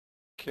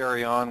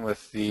Carry on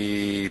with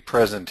the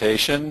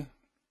presentation.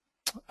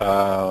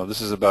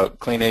 This is about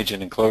clean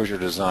agent enclosure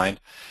design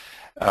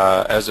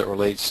as it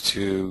relates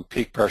to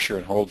peak pressure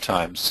and hold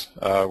times.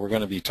 We're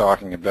going to be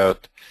talking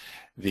about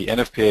the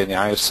NFPA and the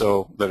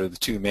ISO that are the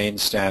two main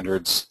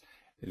standards.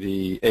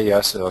 The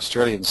AS, the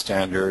Australian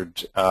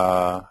standard,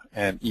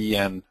 and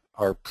EN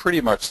are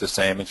pretty much the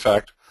same. In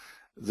fact,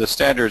 the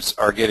standards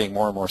are getting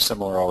more and more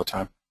similar all the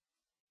time.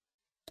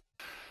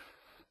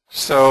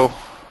 So,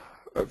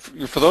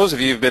 for those of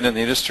you who've been in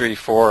the industry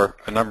for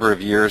a number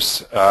of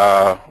years,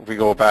 we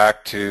go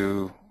back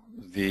to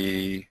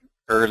the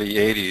early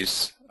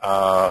 80s.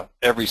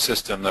 Every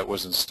system that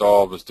was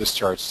installed was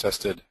discharge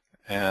tested,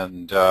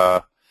 and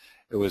it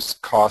was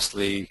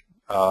costly,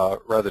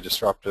 rather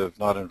disruptive,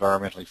 not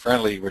environmentally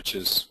friendly, which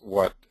is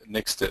what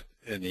nixed it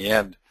in the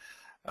end.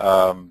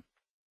 In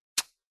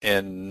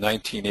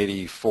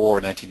 1984,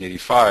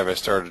 1985, I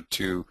started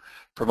to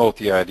promote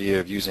the idea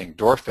of using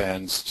door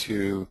fans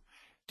to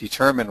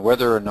determine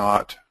whether or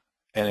not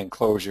an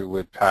enclosure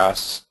would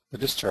pass the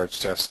discharge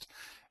test.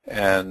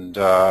 And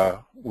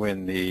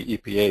when the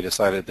EPA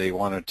decided they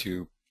wanted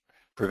to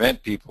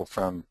prevent people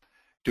from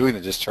doing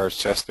the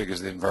discharge test because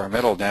of the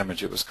environmental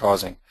damage it was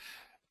causing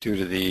due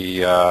to the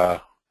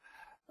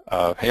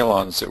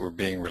halons that were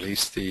being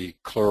released, the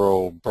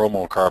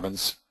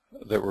chlorobromocarbons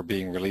that were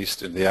being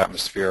released into the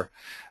atmosphere,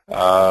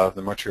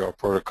 the Montreal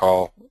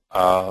Protocol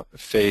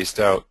phased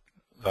out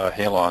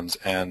halons,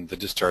 and the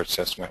discharge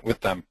test went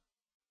with them.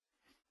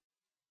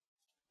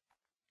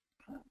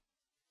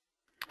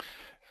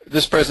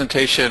 This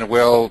presentation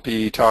will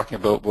be talking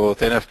about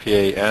both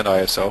NFPA and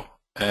ISO,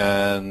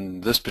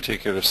 and this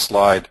particular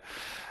slide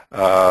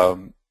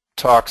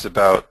talks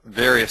about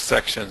various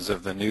sections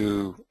of the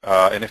new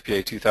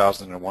NFPA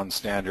 2001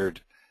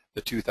 standard, the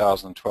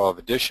 2012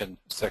 edition,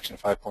 section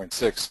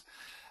 5.6.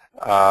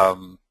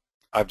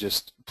 I've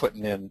just put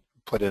in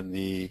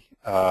the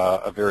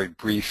a very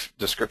brief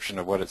description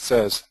of what it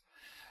says,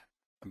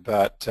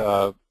 but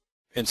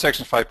in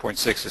section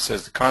 5.6 it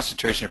says the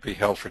concentration will be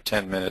held for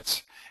 10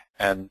 minutes.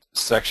 And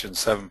section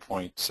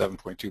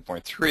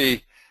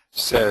 7.7.2.3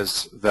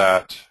 says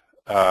that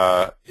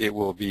it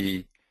will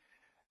be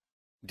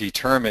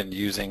determined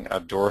using a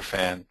door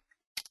fan.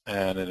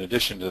 And in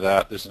addition to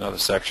that, there's another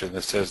section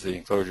that says the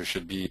enclosure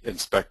should be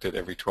inspected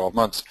every 12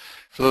 months.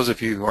 For those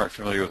of you who aren't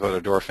familiar with what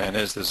a door fan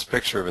is, there's a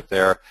picture of it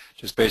there.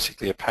 Just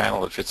basically a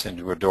panel that fits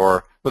into a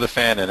door with a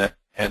fan in it,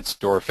 hence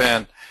door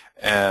fan,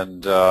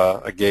 and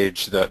a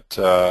gauge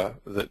that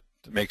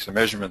makes the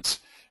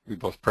measurements. We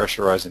both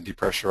pressurize and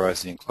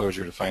depressurize the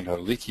enclosure to find how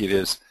leaky it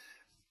is,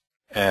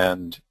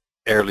 and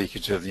air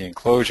leakage of the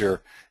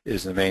enclosure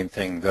is the main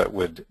thing that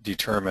would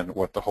determine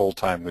what the hold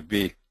time would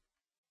be.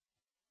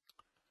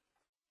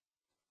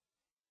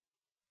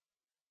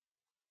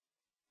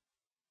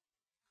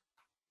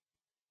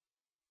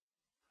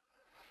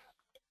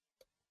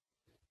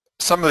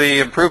 Some of the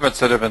improvements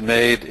that have been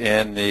made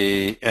in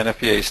the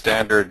NFPA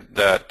standard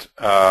that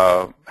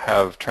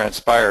have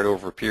transpired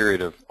over a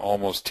period of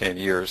almost 10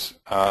 years.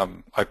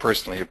 I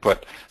personally have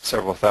put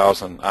several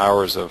thousand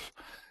hours of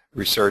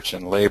research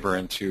and labor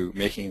into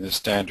making the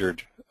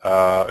standard,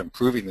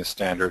 improving the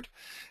standard,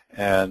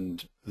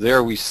 and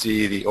there we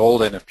see the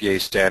old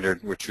NFPA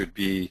standard, which would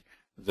be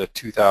the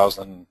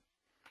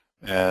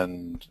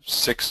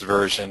 2006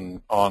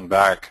 version on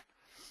back,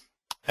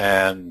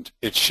 and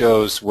it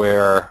shows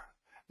where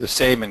the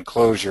same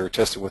enclosure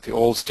tested with the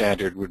old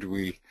standard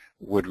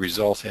would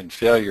result in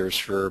failures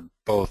for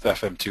both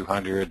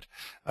FM200,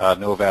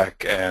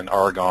 Novak, and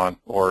argon,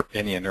 or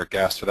any inert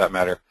gas for that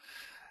matter.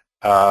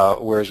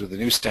 Whereas with the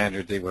new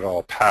standard, they would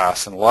all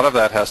pass. And a lot of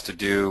that has to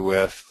do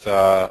with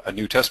a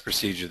new test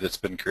procedure that's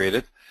been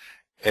created,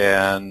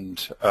 and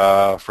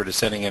for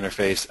descending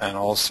interface and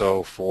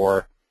also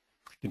for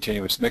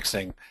continuous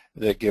mixing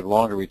that give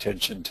longer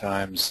retention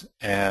times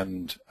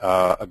and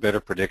a better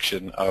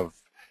prediction of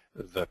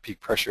the peak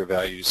pressure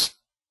values.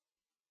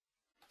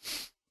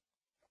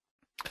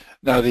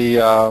 Now the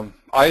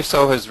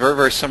ISO has very,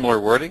 very similar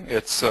wording.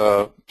 It's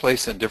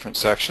placed in different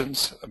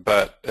sections,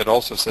 but it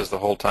also says the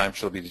hold time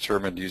shall be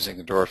determined using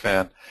the door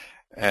fan,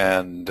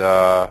 and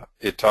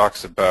it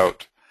talks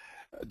about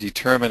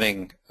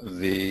determining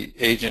the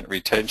agent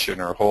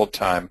retention or hold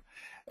time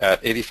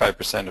at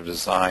 85% of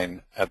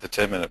design at the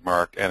 10-minute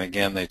mark, and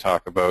again they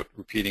talk about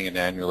repeating it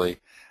annually.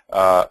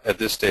 At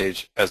this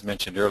stage, as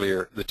mentioned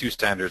earlier, the two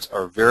standards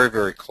are very,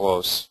 very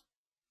close.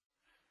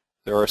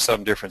 There are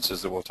some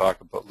differences that we'll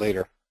talk about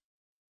later.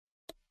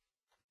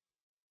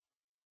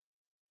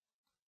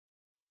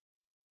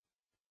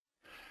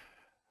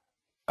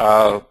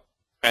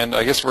 And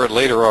I guess we're at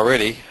later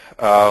already.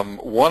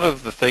 One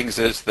of the things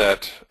is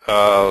that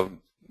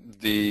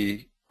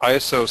the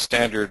ISO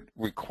standard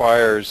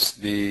requires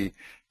the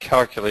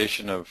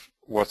calculation of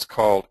what's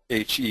called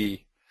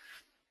HE.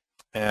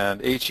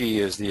 And HE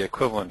is the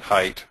equivalent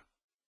height,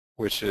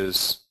 which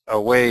is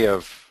a way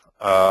of,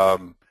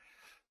 I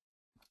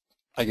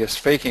guess,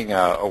 faking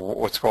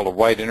what's called a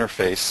white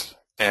interface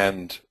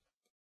and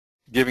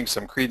giving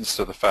some credence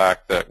to the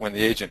fact that when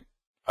the agent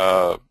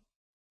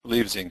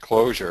leaves the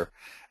enclosure,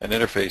 an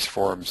interface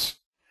forms.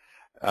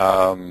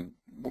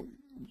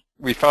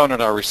 We found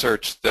in our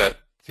research that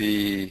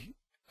the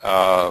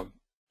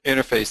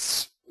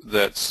interface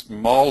that's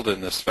mauled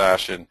in this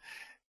fashion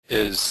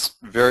is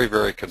very,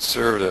 very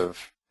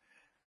conservative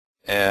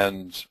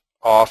and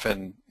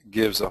often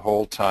gives a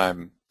hold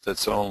time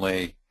that's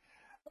only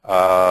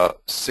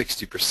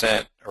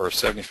 60% or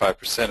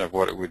 75% of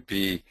what it would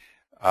be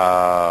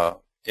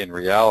in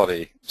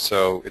reality.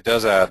 So it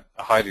does add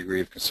a high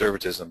degree of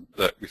conservatism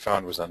that we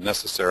found was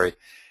unnecessary.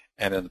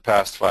 And in the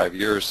past 5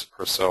 years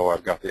or so,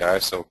 I've got the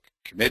ISO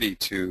committee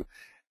to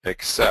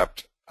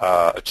accept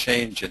a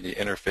change in the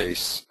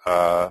interface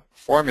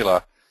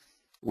formula,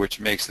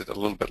 which makes it a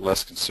little bit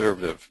less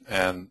conservative.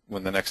 And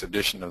when the next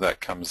edition of that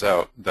comes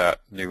out,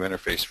 that new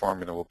interface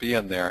formula will be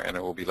in there, and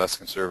it will be less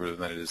conservative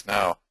than it is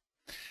now.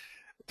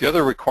 The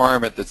other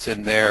requirement that's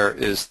in there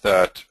is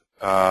that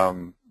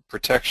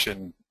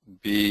protection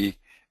be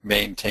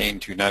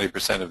maintained to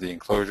 90% of the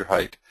enclosure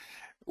height,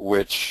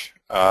 which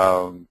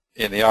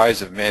in the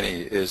eyes of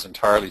many is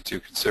entirely too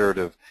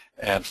conservative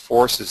and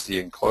forces the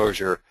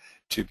enclosure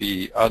to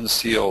be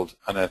unsealed,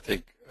 and I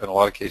think in a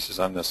lot of cases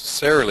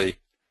unnecessarily,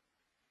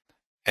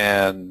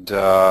 and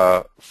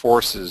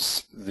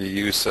forces the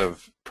use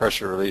of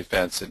pressure relief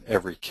vents in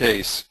every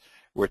case,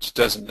 which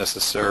doesn't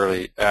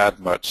necessarily add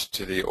much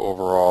to the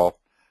overall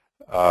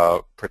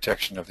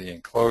protection of the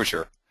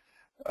enclosure.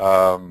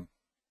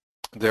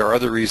 There are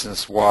other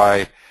reasons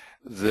why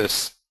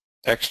this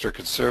extra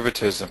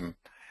conservatism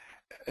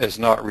is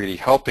not really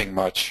helping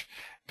much,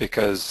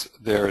 because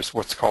there's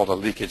what's called a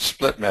leakage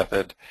split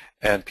method,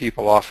 and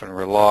people often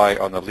rely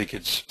on the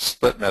leakage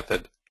split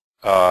method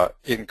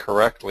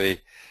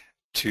incorrectly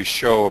to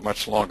show a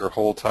much longer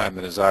hold time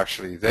than is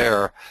actually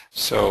there.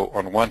 So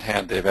on one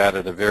hand, they've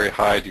added a very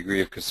high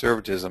degree of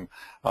conservatism.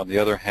 On the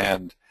other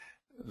hand,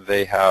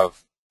 they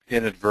have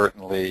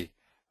inadvertently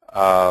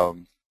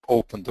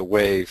opened the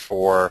way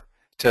for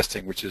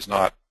testing which is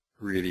not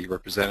really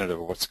representative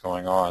of what's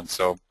going on.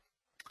 So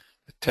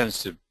it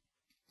tends to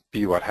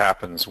be what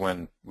happens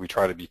when we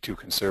try to be too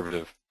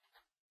conservative.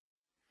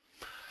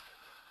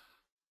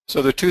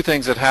 So there are two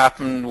things that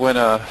happen when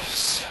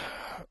as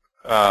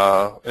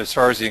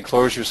far as the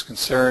enclosure is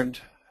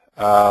concerned.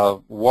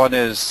 One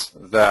is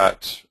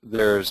that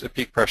there's a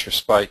peak pressure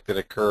spike that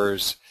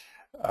occurs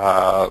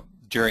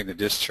during the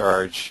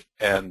discharge,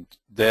 and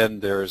then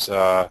there's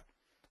a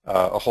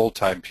hold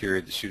time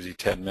period that's usually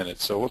 10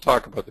 minutes. So we'll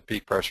talk about the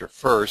peak pressure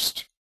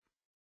first.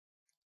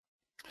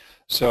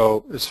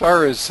 So as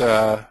far as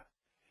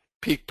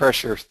peak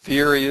pressure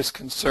theory is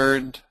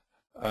concerned,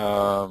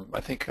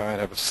 I think I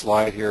have a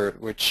slide here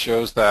which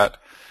shows that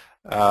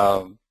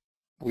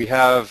we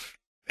have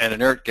an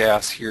inert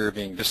gas here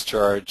being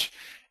discharged,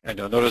 and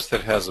you'll notice that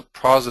it has a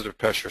positive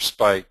pressure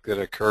spike that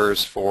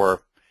occurs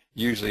for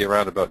usually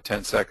around about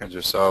 10 seconds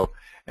or so,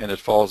 and it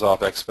falls off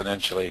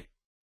exponentially.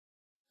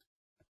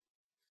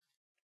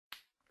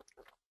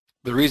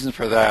 The reason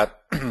for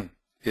that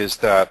is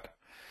that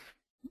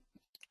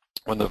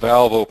when the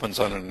valve opens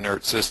on an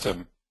inert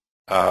system,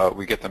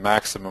 we get the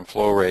maximum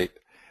flow rate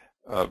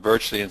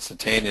virtually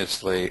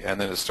instantaneously,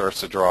 and then it starts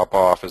to drop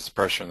off as the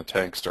pressure in the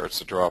tank starts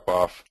to drop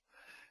off.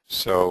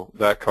 So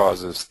that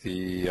causes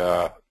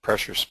the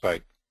pressure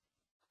spike.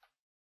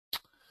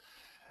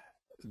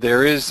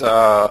 There is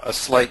a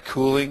slight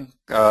cooling.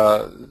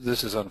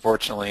 This is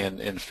unfortunately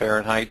in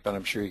Fahrenheit, but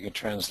I'm sure you can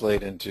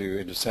translate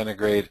into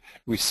centigrade.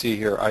 We see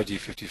here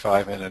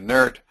IG55 in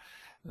inert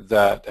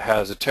that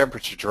has a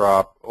temperature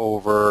drop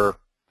over,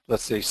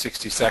 let's say,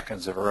 60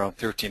 seconds of around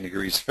 13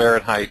 degrees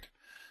Fahrenheit.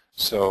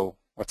 So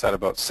what's that,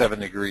 about 7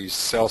 degrees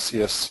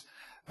Celsius?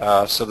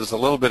 So there's a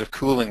little bit of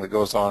cooling that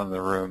goes on in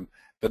the room,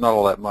 but not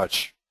all that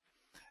much.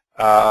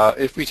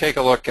 If we take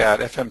a look at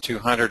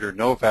FM200 or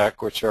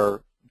Novak, which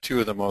are two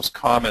of the most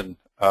common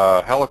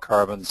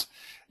halocarbons,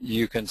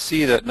 you can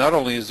see that not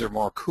only is there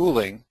more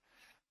cooling,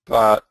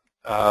 but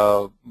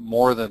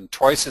more than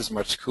twice as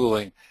much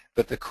cooling,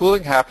 but the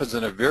cooling happens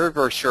in a very,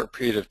 very short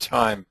period of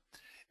time.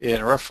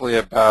 In roughly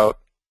about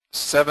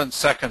 7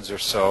 seconds or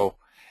so,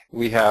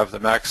 we have the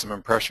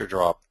maximum pressure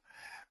drop.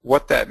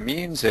 What that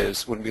means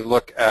is, when we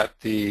look at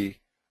the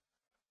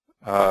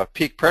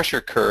peak pressure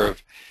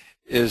curve,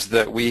 is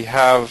that we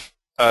have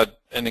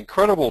an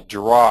incredible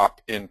drop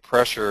in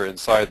pressure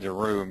inside the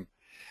room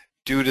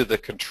due to the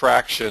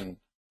contraction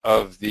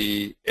of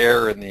the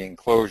air in the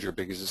enclosure,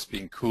 because it's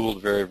being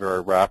cooled very, very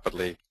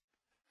rapidly.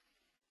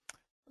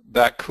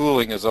 That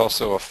cooling is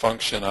also a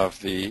function of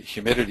the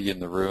humidity in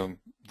the room.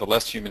 The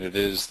less humid it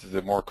is,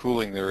 the more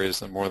cooling there is,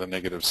 the more the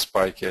negative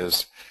spike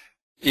is.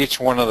 Each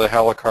one of the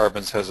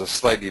halocarbons has a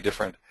slightly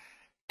different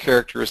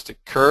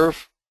characteristic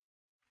curve.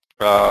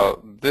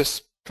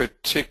 This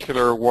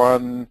particular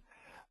one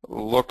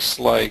looks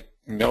like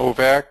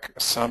Novak.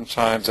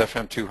 Sometimes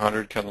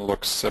FM200 can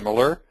look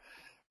similar,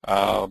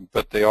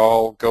 but they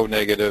all go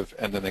negative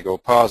and then they go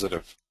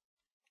positive.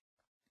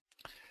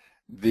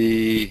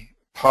 The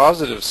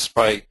positive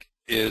spike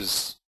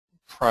is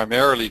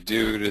primarily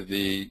due to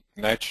the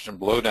nitrogen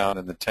blowdown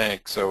in the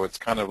tank, so it's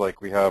kind of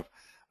like we have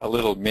a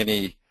little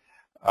mini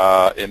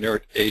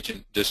inert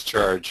agent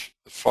discharge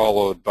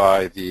followed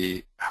by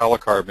the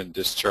halocarbon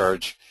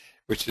discharge,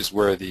 which is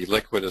where the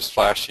liquid is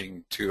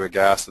flashing to a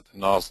gas at the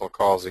nozzle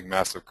causing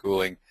massive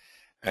cooling.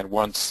 And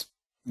once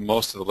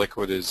most of the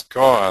liquid is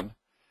gone,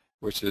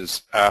 which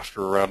is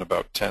after around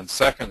about 10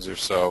 seconds or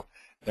so,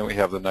 then we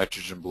have the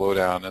nitrogen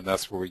blowdown, and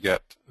that's where we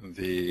get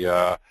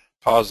the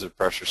positive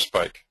pressure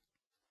spike,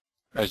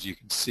 as you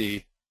can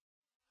see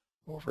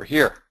over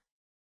here.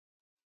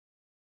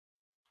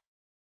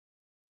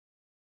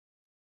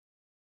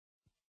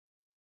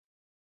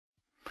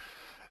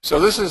 So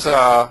this is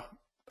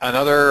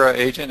another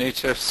agent,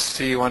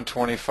 HFC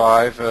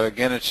 125.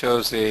 Again, it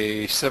shows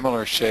a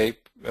similar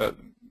shape.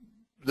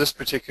 This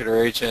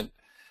particular agent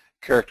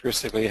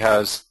characteristically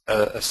has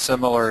a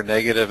similar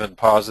negative and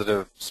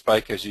positive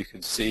spike, as you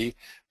can see,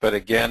 but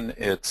again,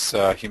 it's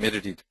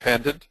humidity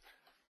dependent.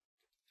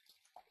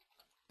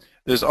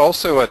 There's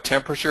also a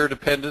temperature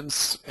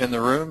dependence in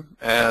the room,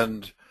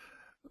 and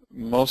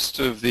most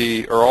of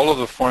the, or all of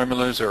the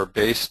formulas are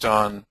based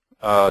on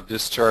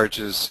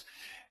discharges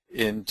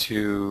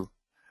into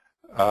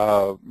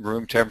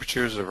room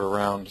temperatures of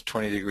around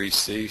 20 degrees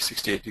C,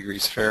 68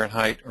 degrees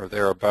Fahrenheit, or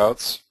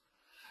thereabouts.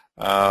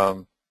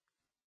 The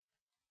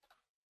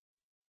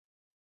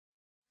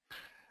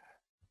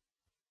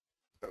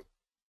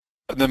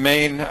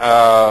main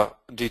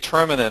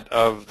determinant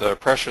of the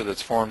pressure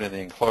that's formed in the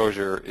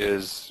enclosure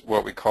is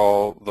what we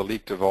call the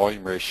leak to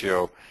volume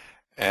ratio,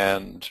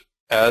 and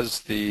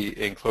as the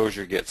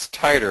enclosure gets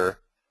tighter,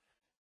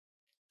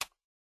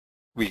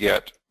 we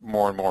get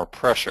more and more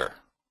pressure.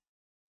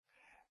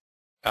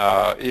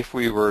 If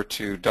we were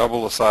to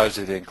double the size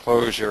of the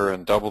enclosure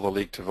and double the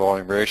leak to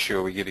volume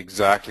ratio, we get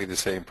exactly the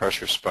same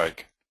pressure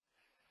spike.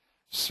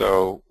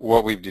 So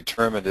what we've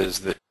determined is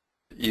the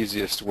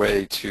easiest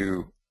way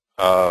to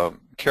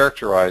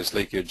characterize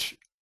leakage,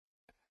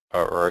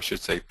 or I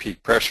should say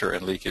peak pressure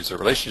and leakage, the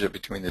relationship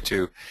between the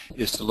two,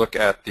 is to look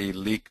at the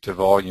leak to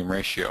volume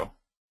ratio.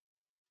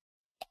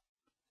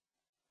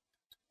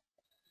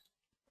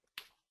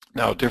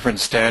 Now, different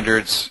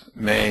standards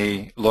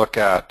may look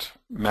at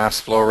mass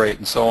flow rate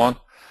and so on.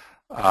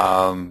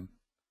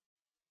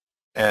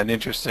 And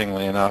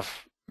interestingly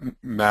enough,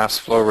 mass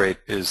flow rate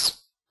is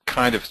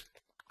kind of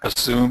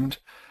assumed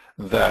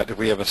that if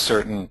we have a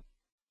certain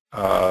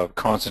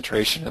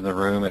concentration in the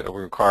room, it will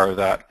require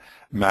that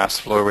mass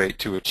flow rate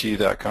to achieve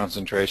that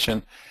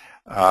concentration.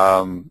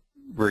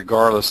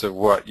 Regardless of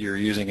what you're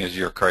using as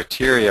your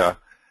criteria,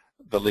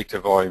 the leak to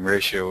volume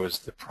ratio is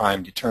the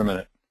prime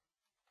determinant.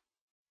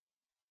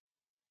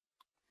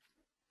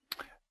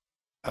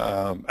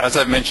 As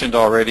I've mentioned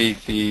already,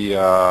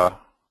 the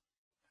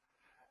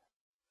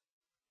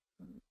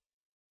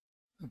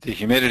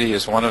humidity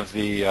is one of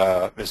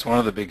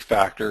the big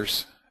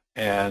factors,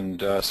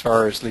 and as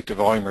far as leak to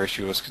volume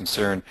ratio is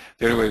concerned,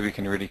 the only way we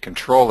can really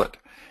control it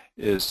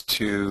is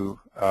to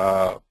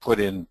put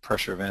in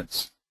pressure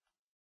vents.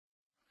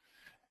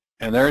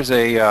 And there's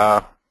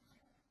I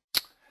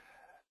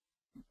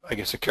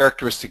guess a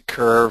characteristic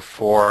curve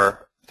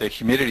for the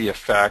humidity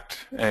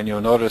effect, and you'll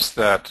notice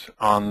that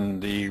on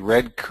the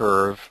red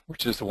curve,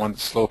 which is the one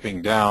that's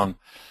sloping down,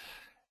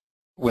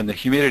 when the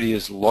humidity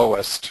is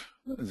lowest,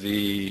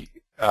 the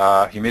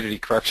humidity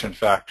correction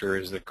factor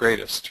is the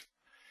greatest.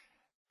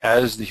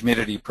 As the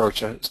humidity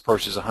approaches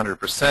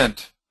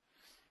 100%,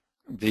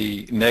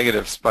 the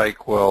negative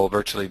spike will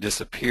virtually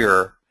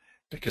disappear,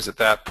 because at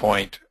that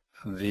point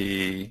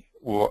the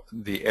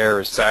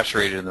air is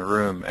saturated in the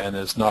room and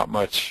there's not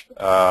much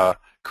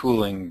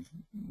cooling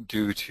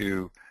due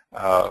to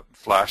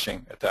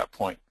flashing at that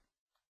point.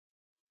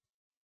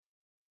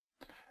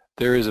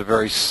 There is a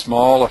very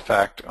small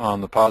effect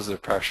on the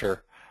positive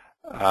pressure,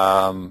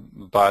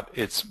 but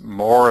it's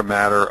more a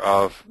matter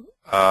of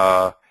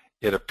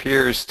it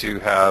appears to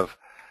have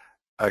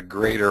a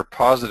greater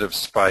positive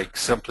spike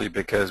simply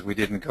because we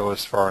didn't go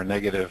as far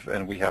negative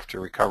and we have to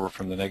recover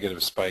from the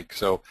negative spike.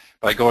 So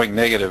by going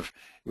negative,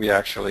 we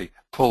actually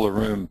pull the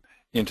room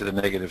into the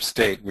negative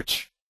state,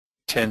 which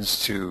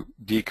tends to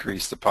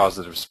decrease the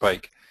positive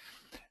spike.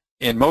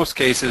 In most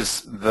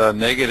cases, the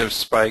negative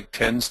spike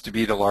tends to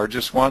be the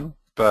largest one,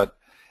 but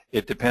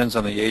it depends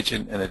on the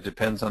agent and it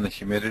depends on the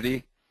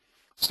humidity.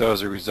 So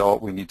as a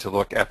result, we need to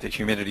look at the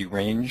humidity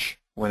range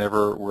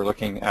whenever we're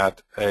looking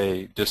at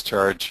a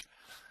discharge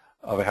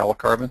of a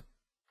halocarbon.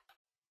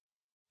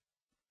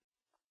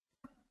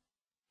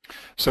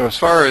 So as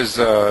far as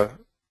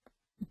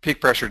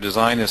peak pressure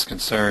design is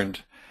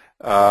concerned,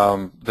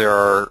 there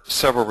are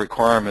several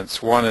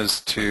requirements. One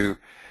is to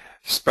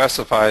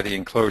specify the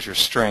enclosure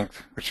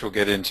strength, which we'll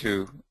get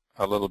into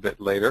a little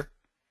bit later.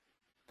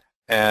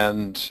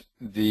 And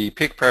the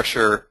peak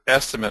pressure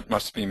estimate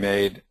must be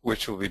made,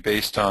 which will be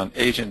based on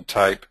agent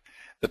type,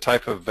 the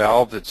type of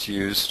valve that's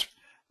used.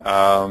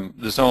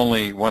 There's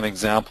only one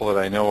example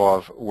that I know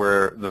of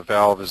where the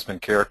valve has been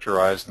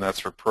characterized, and that's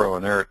for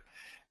pro-inert,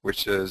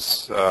 which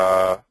is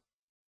an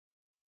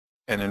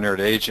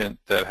inert agent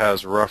that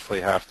has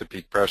roughly half the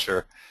peak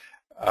pressure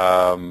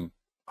of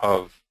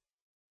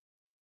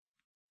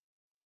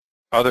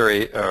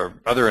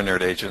other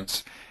inert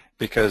agents.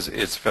 because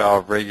its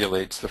valve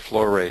regulates the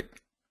flow rate.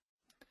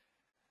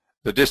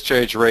 The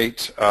discharge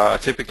rate,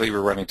 typically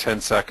we're running 10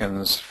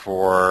 seconds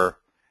for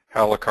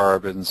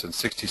halocarbons and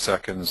 60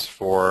 seconds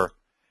for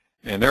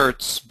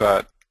inerts,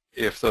 but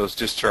if those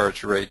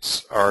discharge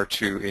rates are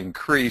to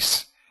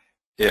increase,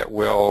 it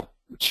will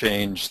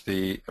change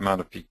the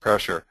amount of peak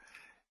pressure.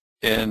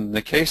 In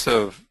the case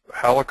of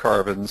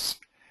halocarbons,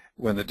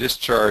 when the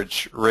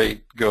discharge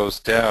rate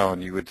goes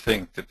down, you would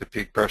think that the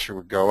peak pressure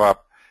would go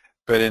up,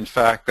 but in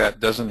fact that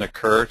doesn't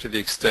occur to the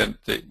extent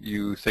that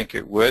you think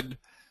it would,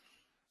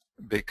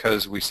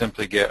 because we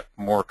simply get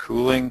more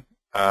cooling.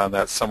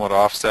 That's somewhat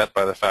offset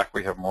by the fact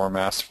we have more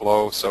mass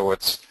flow, so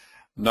it's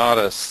not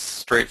a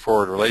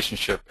straightforward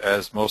relationship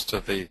as most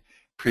of the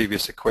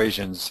previous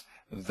equations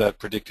that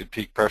predicted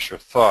peak pressure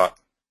thought.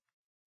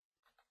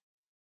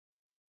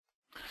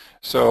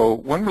 So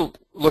when we're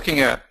looking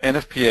at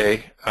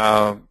NFPA,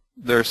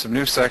 there are some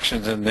new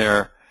sections in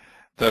there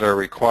that are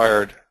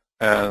required,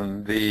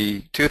 and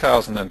the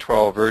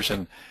 2012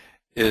 version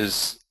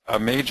is a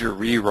major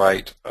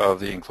rewrite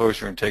of the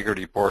enclosure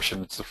integrity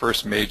portion. It's the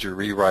first major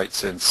rewrite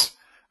since,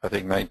 I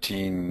think,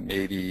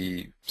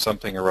 1980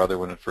 something or other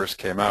when it first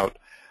came out.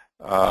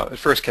 It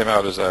first came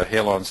out as a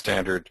Halon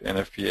standard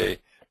NFPA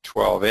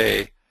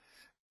 12A,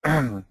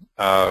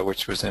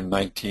 which was in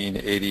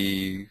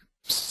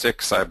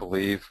 1986, I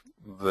believe,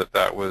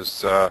 that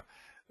was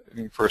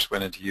first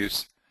went into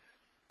use.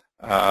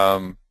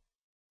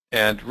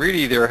 And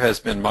really there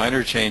has been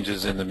minor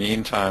changes in the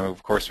meantime.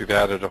 Of course, we've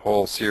added a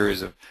whole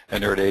series of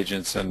inert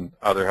agents and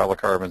other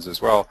halocarbons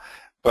as well,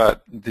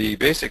 but the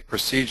basic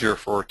procedure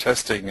for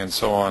testing and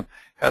so on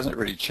hasn't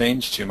really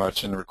changed too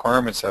much, and the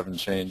requirements haven't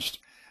changed.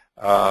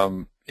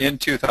 In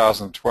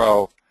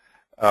 2012,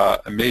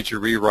 a major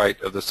rewrite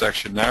of the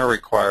section now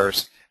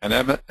requires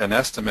an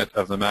estimate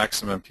of the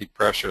maximum peak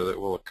pressure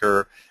that will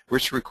occur,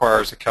 which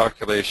requires a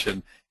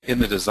calculation in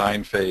the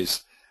design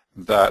phase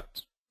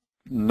that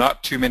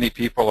not too many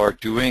people are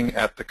doing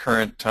at the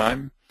current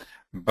time,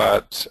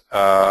 but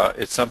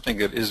it's something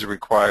that is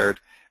required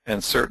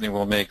and certainly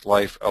will make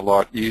life a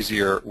lot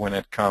easier when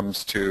it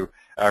comes to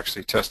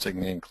actually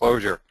testing the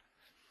enclosure.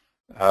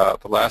 The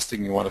last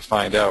thing you want to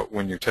find out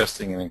when you're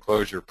testing an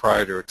enclosure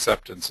prior to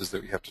acceptance is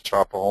that you have to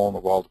chop a hole in the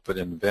wall to put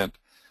in a vent.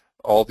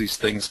 All these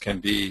things can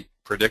be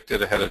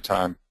predicted ahead of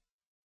time.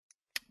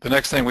 The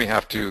next thing we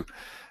have to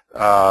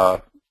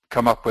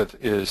come up with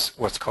is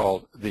what's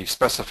called the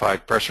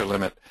specified pressure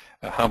limit.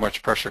 How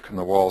much pressure can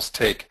the walls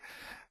take?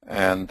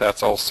 And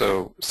that's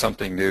also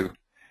something new.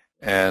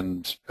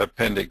 And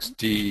Appendix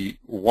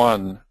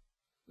D1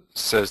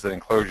 says that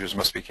enclosures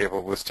must be capable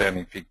of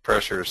withstanding peak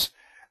pressures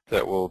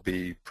that will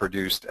be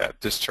produced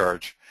at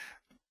discharge.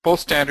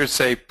 Both standards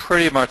say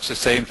pretty much the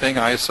same thing,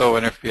 ISO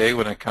and NFPA,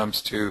 when it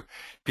comes to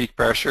peak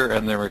pressure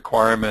and the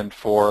requirement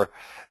for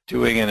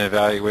doing an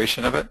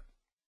evaluation of it.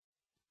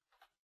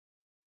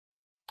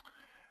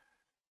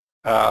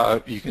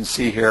 You can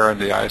see here in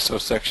the ISO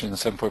section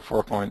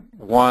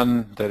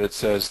 7.4.1 that it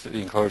says that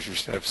the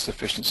enclosures have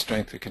sufficient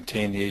strength to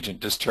contain the agent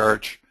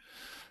discharge.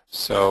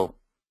 So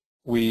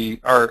we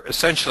are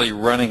essentially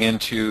running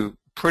into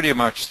pretty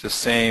much the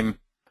same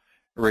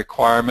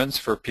requirements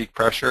for peak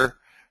pressure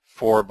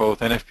for both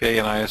NFPA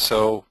and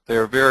ISO.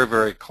 They're very,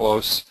 very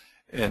close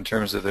in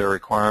terms of their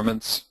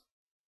requirements.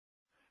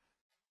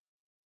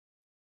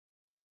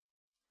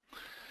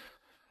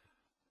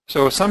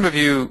 So some of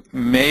you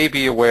may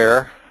be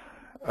aware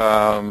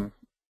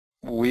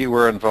we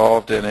were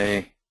involved in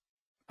a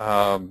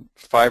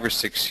 5 or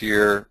 6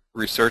 year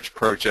research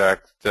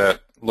project that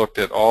looked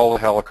at all the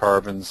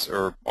halocarbons,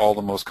 or all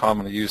the most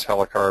commonly used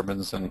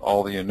halocarbons and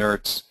all the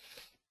inerts,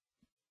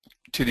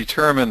 to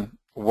determine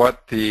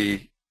what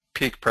the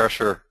peak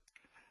pressure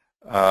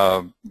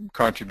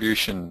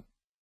contribution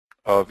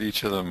of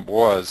each of them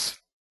was.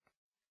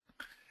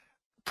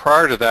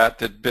 Prior to that,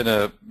 there'd been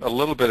a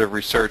little bit of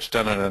research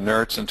done on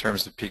inerts in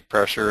terms of peak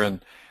pressure,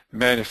 and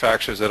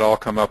manufacturers had all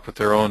come up with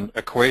their own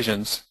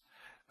equations.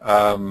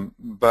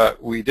 But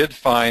we did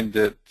find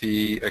that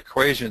the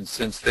equations,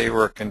 since they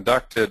were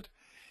conducted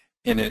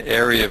in an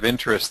area of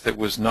interest that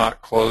was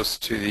not close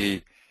to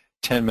the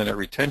 10-minute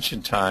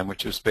retention time,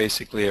 which was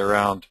basically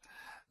around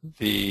an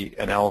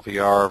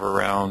LVR of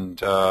around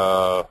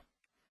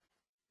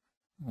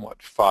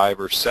 5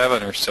 or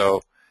 7 or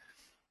so,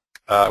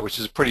 which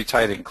is a pretty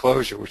tight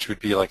enclosure, which would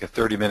be like a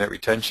 30-minute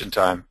retention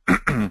time.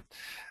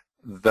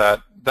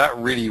 that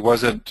really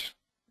wasn't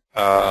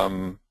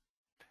an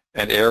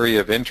area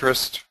of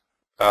interest.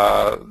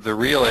 The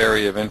real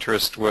area of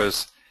interest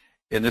was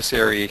in this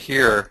area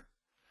here.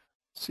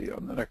 See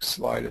on the next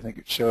slide, I think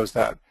it shows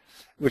that,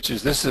 which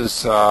is, this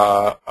is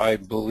I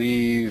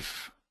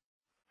believe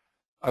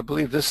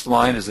this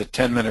line is a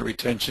 10-minute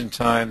retention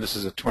time. This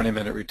is a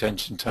 20-minute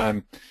retention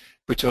time.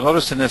 But you'll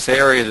notice in this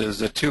area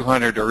there's a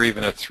 200 or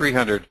even a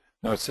 300.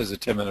 No, it says a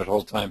 10-minute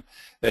hold time.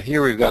 That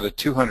here we've got a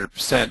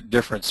 200%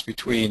 difference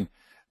between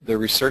the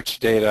research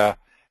data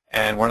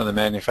and one of the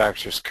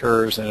manufacturer's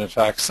curves, and in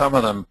fact some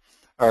of them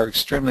are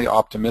extremely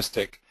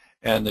optimistic,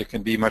 and there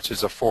can be much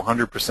as a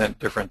 400%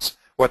 difference.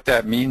 What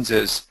that means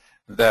is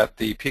that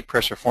the peak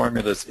pressure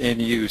formulas in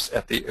use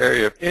at the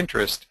area of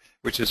interest,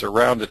 which is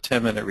around a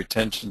 10-minute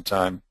retention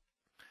time,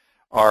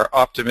 are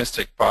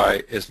optimistic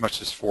by as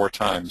much as 4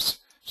 times.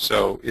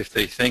 So if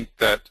they think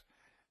that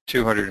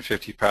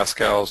 250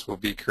 pascals will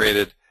be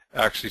created,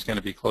 actually it's going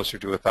to be closer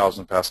to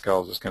 1,000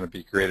 pascals is going to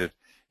be created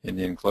in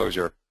the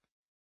enclosure.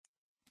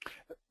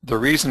 The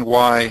reason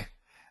why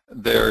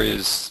there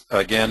is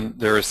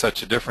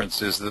such a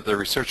difference is that the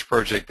research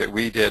project that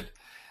we did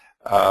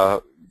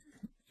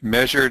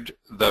measured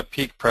the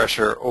peak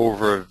pressure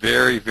over a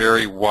very,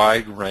 very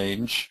wide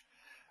range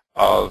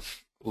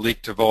of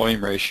leak to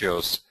volume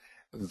ratios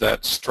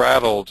that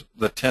straddled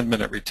the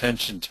 10-minute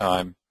retention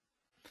time,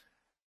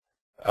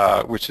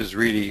 which is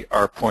really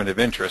our point of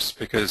interest,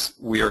 because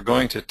we are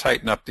going to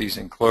tighten up these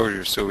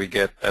enclosures so we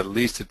get at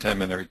least a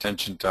 10-minute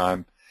retention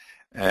time,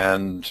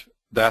 and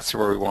that's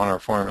where we want our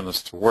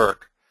formulas to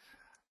work.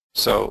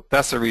 So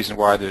that's the reason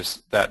why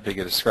there's that big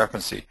a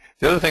discrepancy.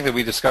 The other thing that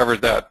we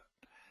discovered, that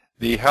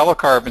the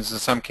halocarbons in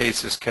some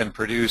cases can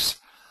produce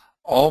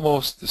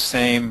almost the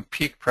same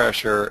peak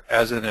pressure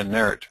as an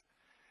inert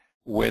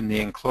when the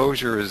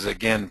enclosure is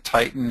again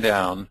tightened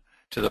down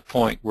to the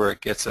point where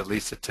it gets at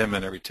least a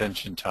 10-minute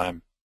retention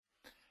time.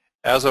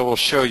 As I will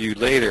show you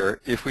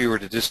later, if we were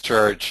to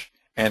discharge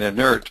an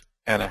inert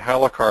and a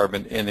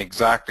halocarbon in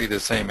exactly the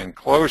same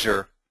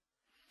enclosure,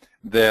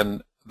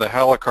 then the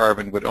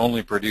halocarbon would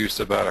only produce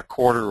about a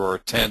quarter or a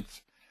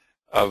tenth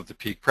of the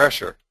peak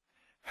pressure.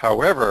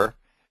 However,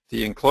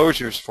 the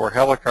enclosures for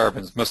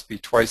halocarbons must be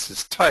twice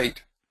as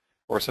tight,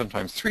 or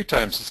sometimes 3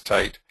 times as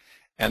tight,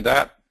 and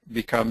that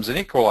becomes an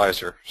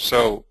equalizer.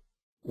 So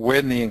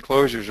when the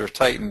enclosures are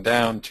tightened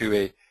down to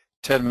a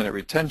 10-minute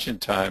retention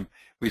time,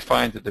 we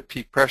find that the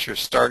peak pressures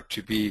start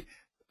to be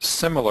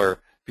similar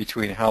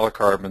between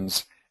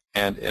halocarbons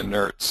and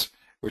inerts,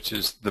 which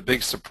is the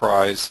big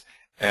surprise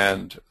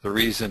and the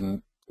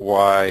reason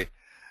why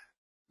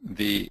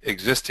the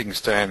existing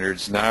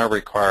standards now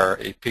require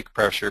a peak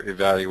pressure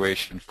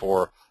evaluation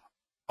for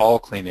all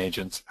clean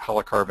agents,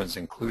 halocarbons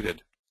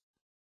included.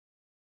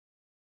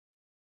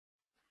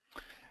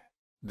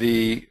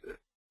 The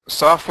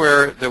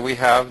software that we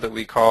have that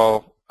we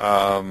call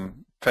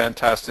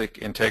Fantastic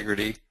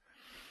Integrity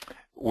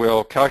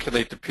will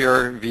calculate the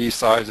PRV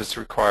size that's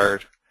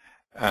required,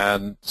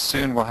 and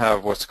soon we'll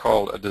have what's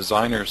called a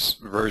designer's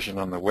version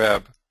on the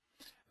web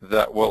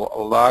that will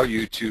allow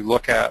you to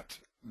look at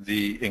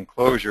the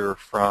enclosure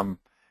from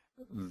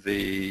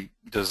the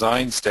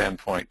design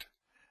standpoint.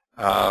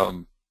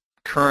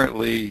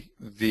 Currently,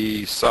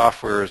 the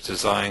software is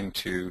designed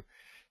to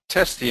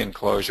test the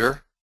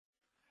enclosure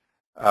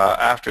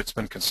after it's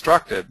been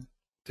constructed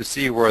to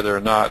see whether or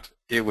not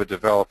it would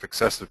develop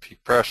excessive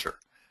peak pressure.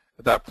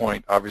 At that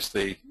point,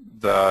 obviously,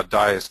 the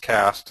die is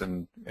cast,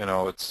 and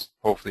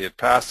hopefully it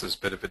passes.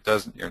 But if it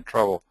doesn't, you're in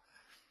trouble.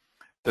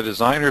 The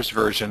designer's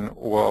version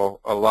will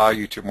allow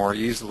you to more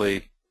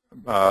easily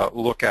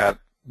look at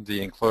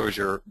the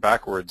enclosure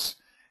backwards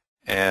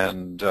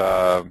and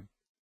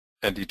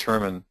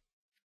determine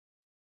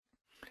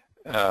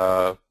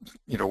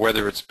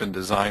whether it's been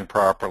designed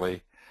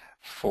properly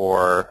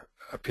for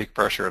a peak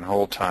pressure and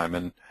hold time.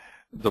 And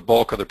the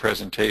bulk of the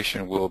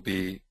presentation will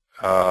be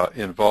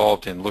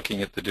involved in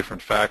looking at the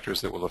different factors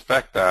that will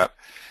affect that.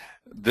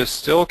 This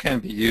still can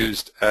be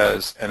used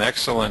as an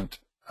excellent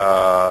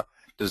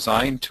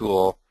design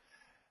tool,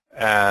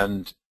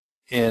 and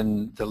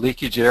in the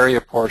leakage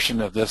area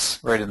portion of this,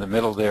 right in the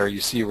middle there,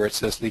 you see where it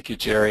says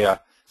leakage area, it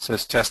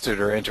says tested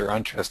or enter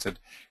untested.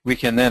 We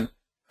can then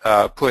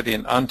put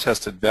in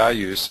untested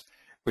values,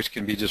 which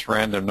can be just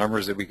random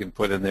numbers that we can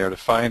put in there to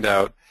find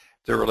out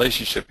the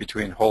relationship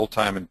between hold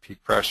time and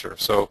peak pressure.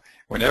 So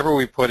whenever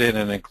we put in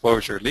an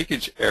enclosure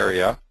leakage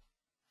area,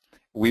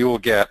 we will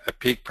get a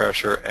peak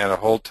pressure and a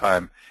hold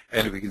time,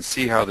 and we can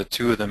see how the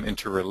two of them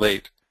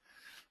interrelate.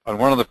 On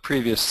one of the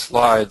previous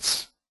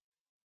slides,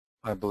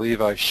 I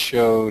believe I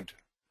showed,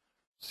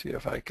 see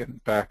if I can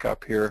back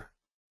up here.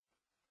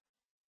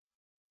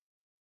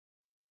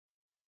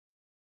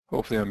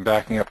 Hopefully I'm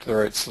backing up to the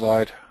right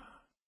slide.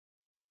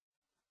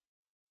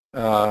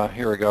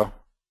 Here we go.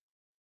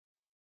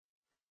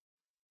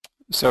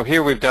 So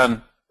here we've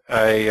done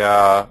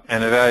an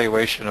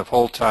evaluation of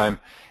hold time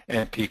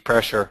and peak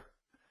pressure,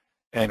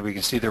 and we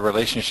can see the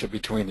relationship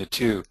between the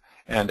two.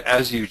 And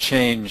as you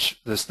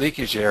change this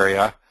leakage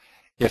area,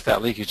 if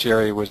that leakage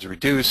area was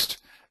reduced,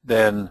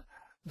 then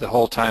the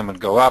hold time would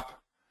go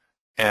up,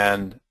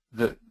 and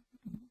the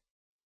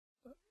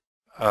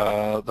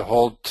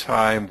hold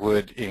time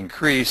would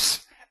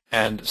increase,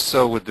 and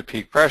so would the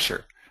peak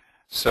pressure.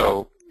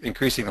 So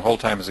increasing the hold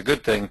time is a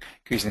good thing.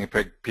 Increasing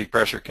the peak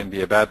pressure can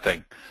be a bad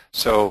thing.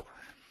 So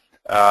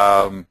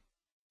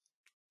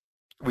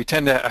we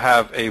tend to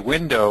have a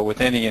window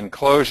with any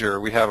enclosure.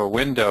 We have a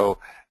window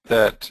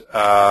that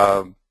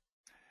on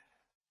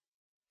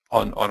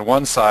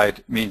one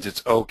side means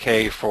it's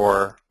okay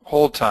for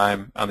hold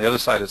time, on the other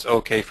side it's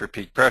okay for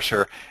peak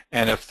pressure,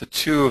 and if the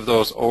two of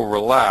those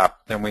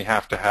overlap, then we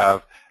have to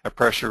have a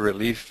pressure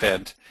relief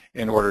vent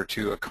in order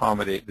to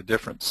accommodate the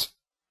difference.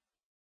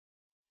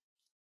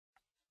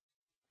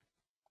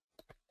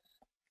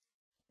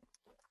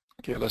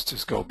 Okay, let's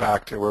just go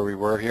back to where we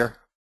were here.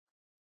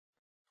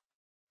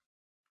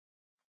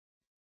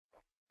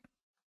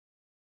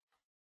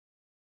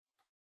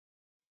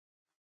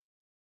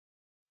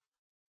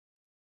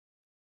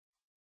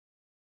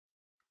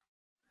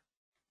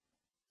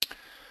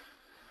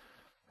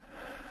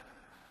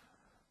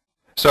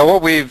 So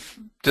what we've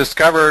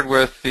discovered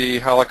with the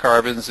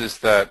halocarbons is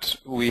that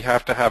we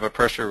have to have a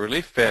pressure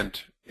relief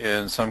vent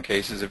in some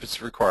cases if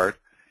it's required,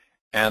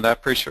 and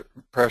that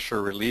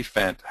pressure relief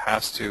vent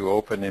has to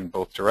open in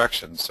both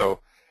directions. So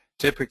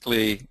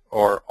typically,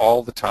 or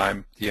all the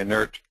time, the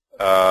inert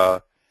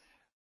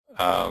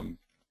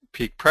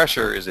peak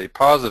pressure is a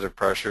positive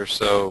pressure,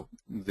 so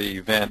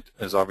the vent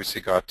has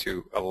obviously got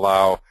to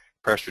allow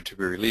pressure to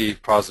be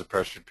relieved, positive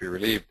pressure to be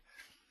relieved.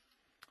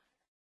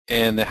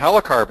 In the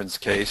halocarbons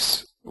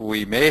case,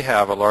 we may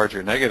have a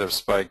larger negative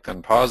spike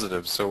than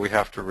positive, so we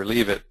have to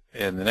relieve it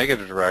in the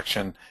negative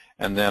direction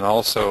and then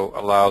also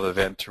allow the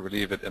vent to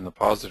relieve it in the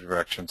positive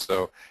direction.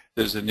 So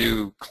there's a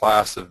new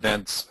class of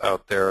vents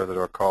out there that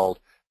are called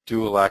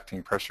dual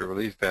acting pressure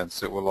relief vents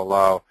that will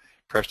allow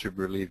pressure to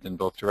be relieved in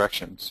both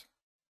directions.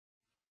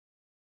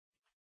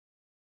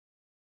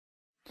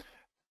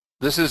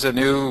 This is a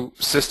new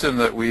system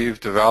that we've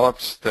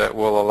developed that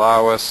will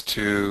allow us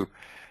to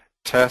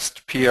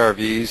test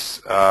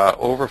PRVs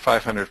over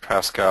 500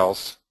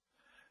 pascals,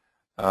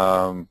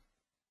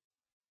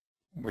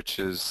 which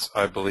is,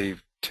 I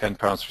believe, 10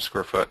 pounds per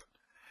square foot,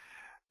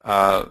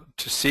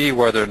 to see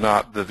whether or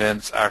not the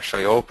vents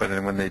actually open,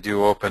 and when they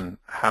do open,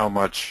 how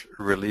much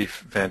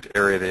relief vent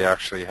area they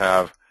actually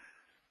have.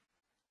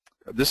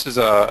 This is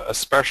a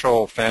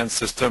special fan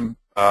system.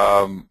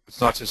 It's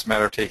not just a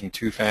matter of taking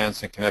two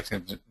fans and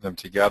connecting them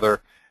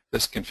together.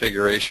 This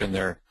configuration,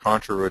 they're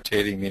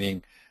contra-rotating,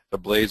 meaning the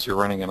blades are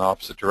running in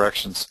opposite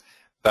directions.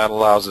 That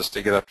allows us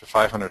to get up to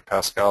 500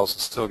 pascals and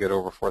still get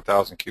over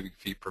 4,000 cubic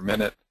feet per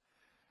minute,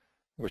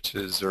 which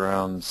is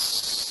around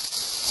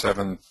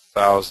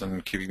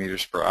 7,000 cubic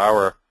meters per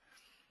hour,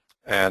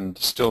 and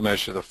still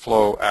measure the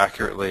flow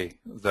accurately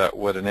that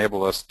would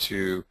enable us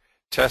to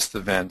test the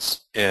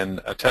vents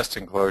in a test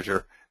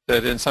enclosure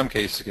that in some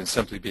cases can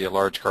simply be a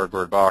large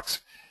cardboard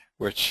box,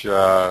 which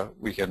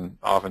we can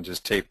often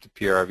just tape the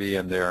PRV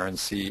in there and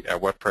see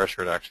at what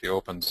pressure it actually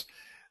opens.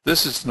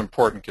 This is an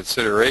important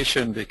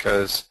consideration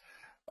because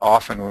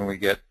often when we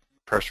get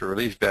pressure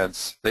relief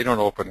vents, they don't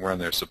open when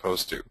they're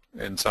supposed to.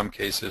 In some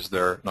cases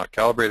they're not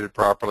calibrated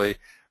properly,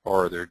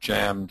 or they're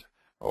jammed,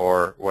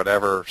 or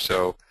whatever.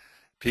 So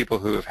people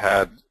who have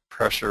had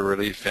pressure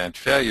relief vent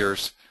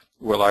failures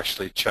will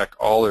actually check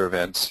all their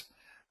vents.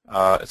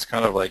 It's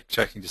kind of like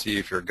checking to see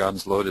if your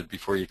gun's loaded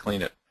before you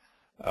clean it.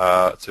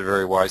 It's a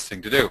very wise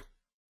thing to do.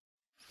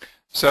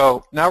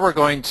 So now we're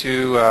going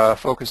to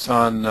focus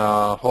on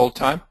hold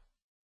time.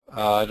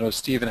 I know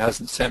Stephen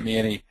hasn't sent me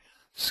any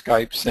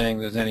Skype saying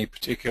there's any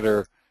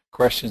particular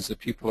questions that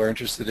people are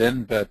interested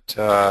in, but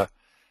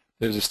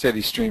there's a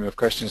steady stream of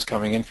questions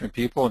coming in from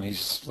people, and he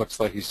looks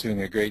like he's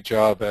doing a great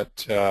job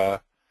at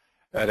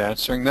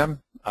answering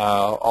them.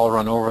 I'll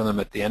run over them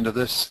at the end of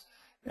this,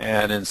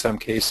 and in some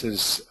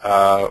cases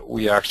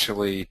we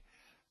actually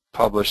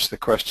publish the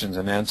questions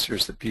and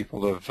answers that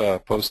people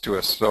have posed to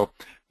us. So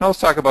now let's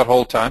talk about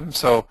hold time.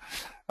 So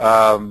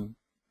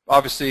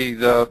obviously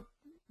the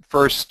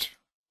first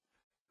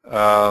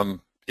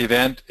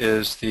event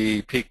is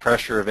the peak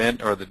pressure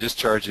event or the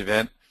discharge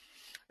event,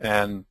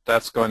 and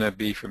that's going to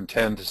be from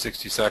 10 to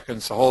 60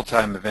 seconds. The hold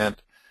time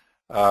event,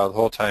 the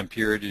hold time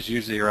period is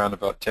usually around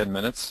about 10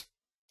 minutes,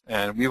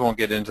 and we won't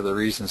get into the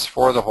reasons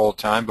for the hold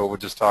time, but we'll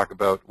just talk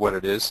about what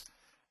it is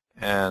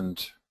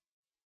and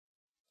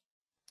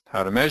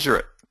how to measure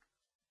it.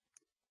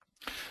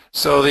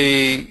 So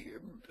the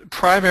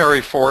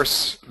primary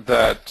force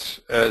that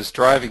as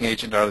driving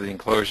agent out of the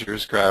enclosure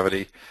is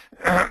gravity.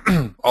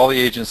 All the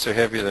agents are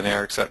heavier than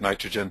air except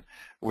nitrogen,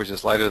 which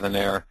is lighter than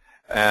air.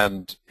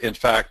 And in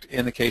fact,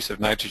 in the case of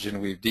nitrogen,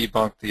 we've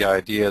debunked the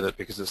idea that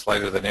because it's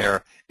lighter than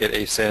air, it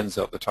ascends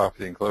out the top of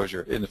the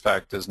enclosure. It in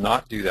fact does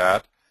not do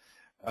that.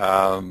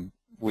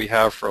 We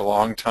have for a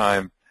long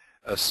time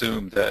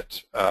assumed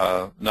that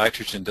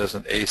nitrogen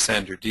doesn't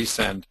ascend or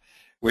descend,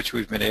 which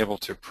we've been able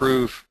to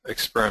prove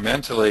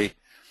experimentally.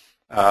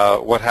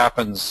 What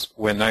happens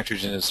when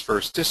nitrogen is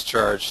first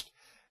discharged,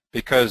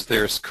 because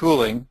there's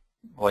cooling,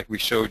 like we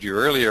showed you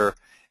earlier,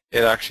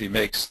 it actually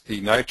makes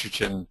the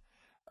nitrogen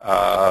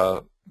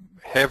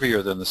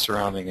heavier than the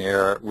surrounding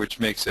air, which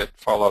makes it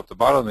fall out the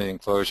bottom of the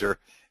enclosure.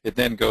 It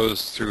then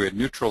goes through a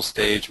neutral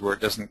stage where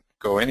it doesn't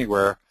go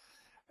anywhere,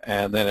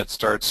 and then it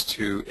starts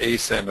to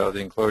ascend out of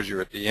the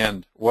enclosure at the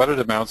end. What it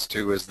amounts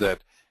to is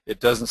that it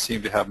doesn't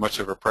seem to have much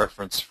of a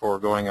preference for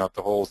going out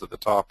the holes at the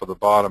top or the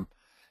bottom.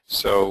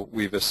 So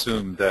we've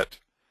assumed that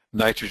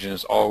nitrogen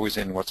is always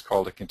in what's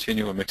called a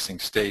continuum mixing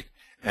state,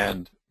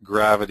 and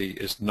gravity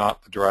is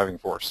not the driving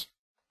force.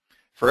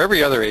 For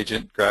every other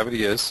agent,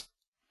 gravity is,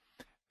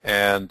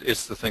 and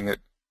it's the thing that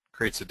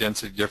creates a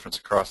density difference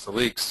across the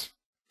leaks.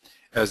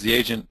 As the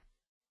agent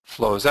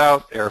flows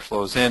out, air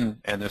flows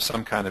in, and there's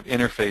some kind of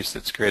interface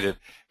that's created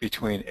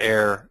between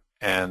air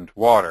and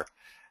water.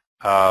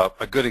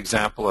 a good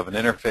example of an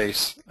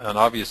interface, an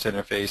obvious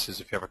interface, is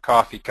if you have a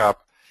coffee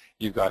cup,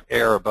 you've got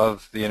air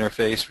above the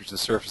interface, which is the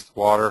surface of the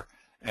water,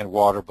 and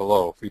water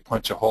below. If we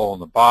punch a hole in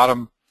the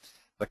bottom,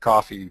 the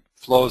coffee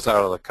flows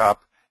out of the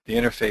cup, the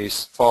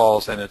interface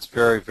falls, and it's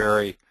very,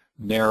 very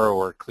narrow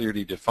or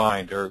clearly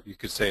defined, or you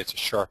could say it's a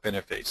sharp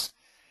interface.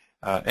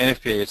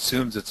 NFPA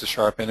assumes it's a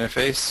sharp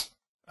interface.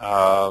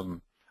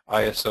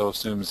 ISO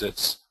assumes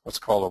it's what's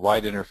called a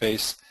wide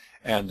interface,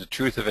 and the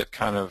truth of it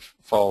kind of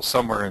falls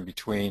somewhere in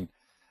between.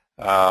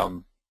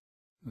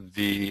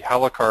 The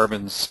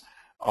halocarbons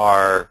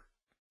are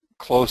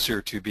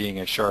closer to being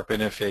a sharp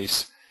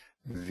interface.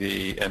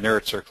 The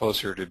inerts are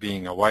closer to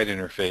being a wide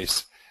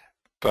interface,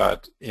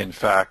 but in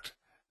fact,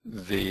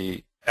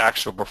 the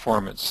actual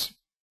performance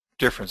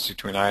difference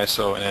between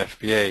ISO and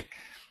NFPA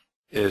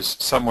is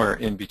somewhere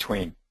in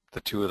between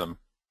the two of them.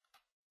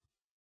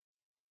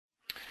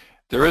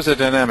 There is a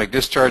dynamic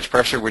discharge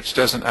pressure which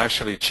doesn't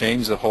actually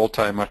change the hold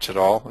time much at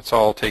all. It's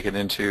all taken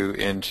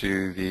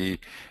into the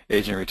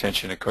agent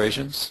retention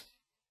equations.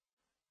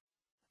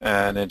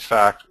 And in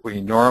fact, we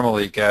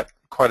normally get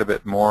quite a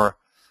bit more,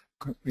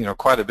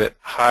 quite a bit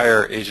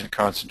higher agent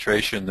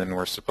concentration than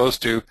we're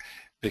supposed to,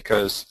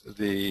 because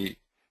the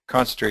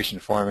concentration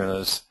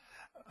formulas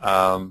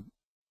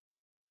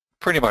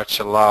pretty much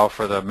allow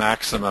for the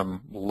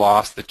maximum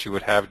loss that you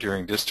would have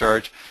during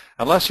discharge,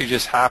 unless you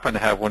just happen to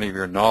have one of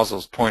your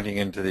nozzles pointing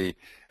into the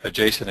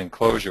adjacent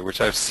enclosure, which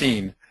I've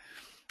seen,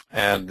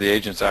 and the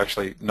agent's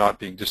actually not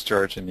being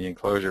discharged in the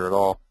enclosure at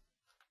all.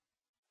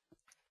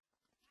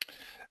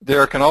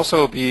 There can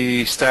also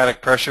be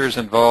static pressures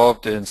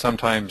involved, and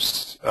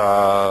sometimes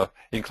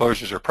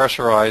enclosures are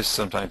pressurized,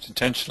 sometimes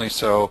intentionally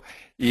so.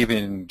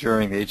 Even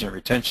during the agent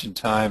retention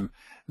time,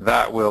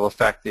 that will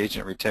affect the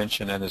agent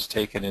retention and is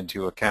taken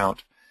into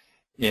account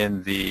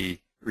in the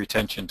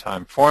retention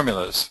time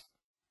formulas.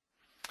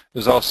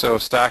 There's also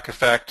stack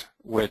effect,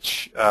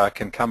 which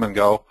can come and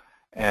go,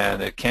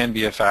 and it can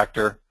be a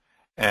factor,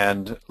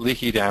 and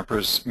leaky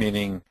dampers,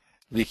 meaning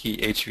leaky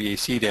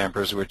HVAC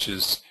dampers, which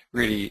is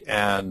really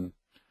an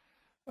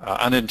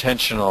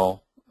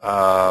unintentional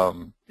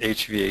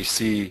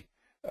HVAC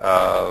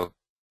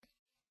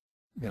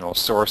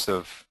source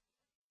of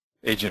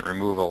agent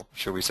removal,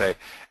 should we say.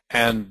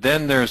 And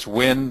then there's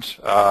wind.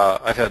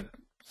 I've had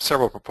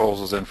several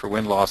proposals in for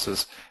wind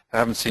losses. I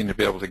haven't seemed to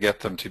be able to get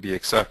them to be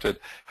accepted.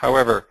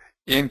 However,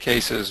 in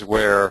cases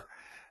where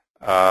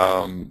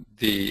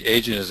the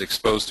agent is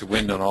exposed to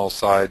wind on all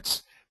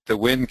sides, the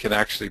wind can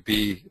actually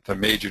be the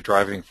major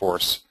driving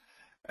force.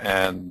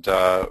 And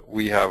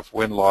we have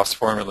wind loss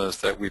formulas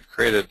that we've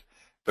created,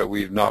 but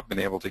we've not been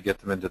able to get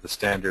them into the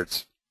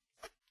standards.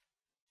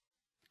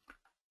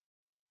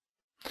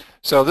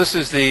 So this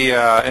is the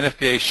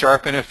NFPA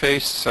sharp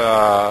interface.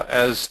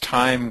 As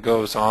time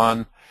goes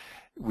on,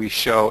 we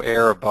show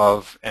air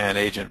above and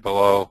agent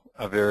below,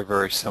 a very,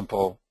 very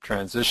simple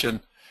transition.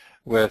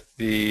 With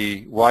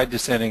the wide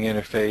descending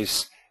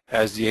interface,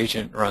 as the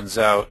agent runs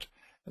out,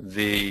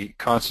 the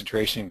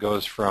concentration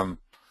goes from,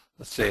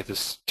 let's say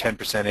this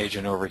 10%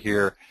 agent over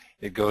here,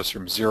 it goes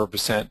from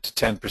 0% to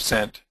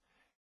 10%,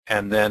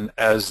 and then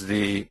as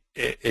the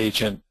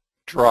agent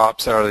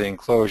drops out of the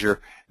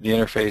enclosure, the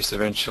interface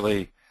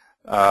eventually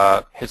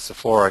hits the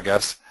floor, I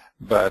guess,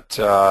 but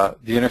the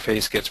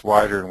interface gets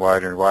wider and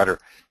wider and wider.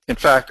 In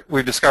fact,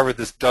 we've discovered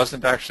this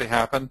doesn't actually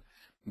happen.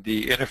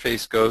 The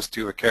interface goes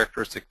to a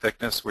characteristic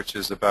thickness, which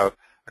is about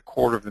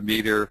 1/4 of a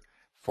meter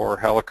for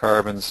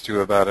halocarbons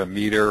to about 1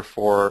 meter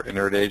for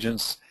inert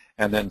agents,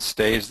 and then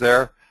stays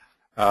there.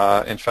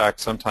 In fact,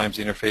 sometimes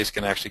the interface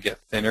can actually get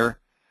thinner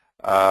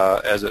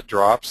as it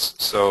drops,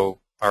 so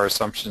our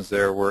assumptions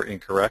there were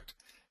incorrect,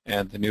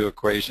 and the new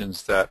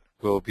equations that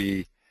will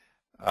be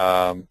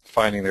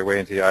finding their way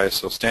into the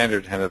ISO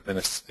standard and have been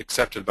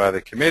accepted by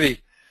the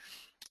committee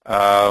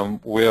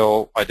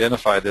will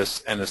identify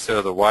this, and instead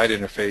of the wide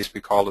interface,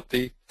 we call it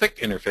the thick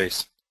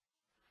interface.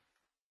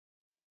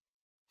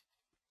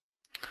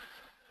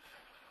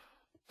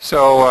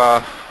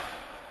 So,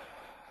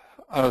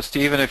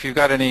 Stephen, if you've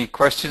got any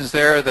questions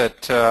there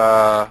that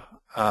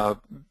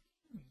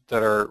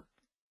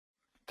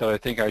that I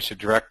think I should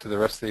direct to the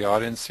rest of the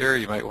audience here,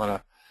 you might want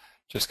to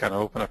just kind of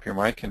open up your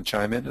mic and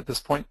chime in at this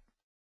point.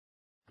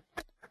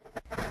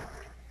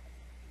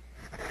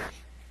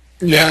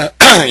 Yeah,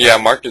 yeah.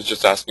 Mark is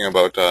just asking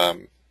about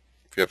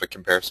if you have a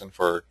comparison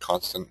for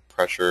constant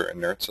pressure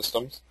inert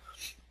systems.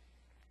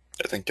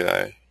 I think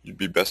you'd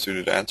be best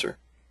suited to answer.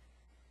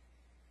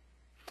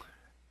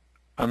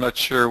 I'm not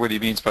sure what he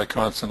means by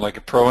constant, like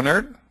a pro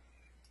inert?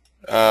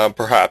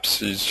 Perhaps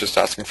he's just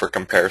asking for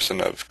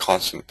comparison of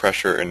constant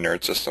pressure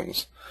inert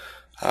systems.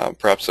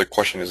 Perhaps the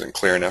question isn't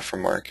clear enough for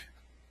Mark.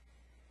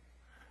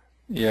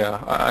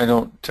 Yeah, I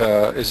don't.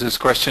 Is this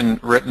question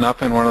written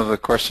up in one of the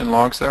question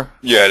logs there?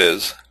 Yeah, it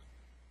is.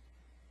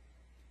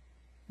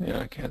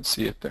 Yeah, I can't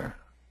see it there.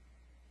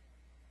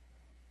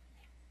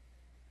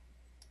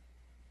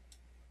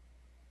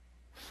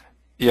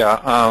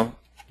 Yeah,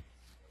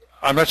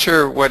 I'm not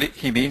sure what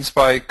he means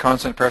by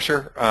constant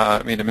pressure.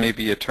 I mean, it may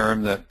be a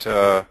term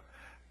that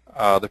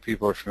that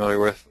people are familiar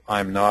with.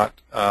 I'm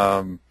not.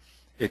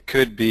 It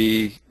could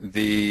be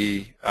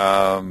the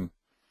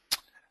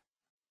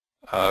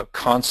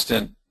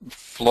constant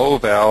flow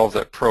valve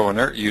that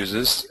ProInert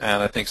uses,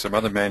 and I think some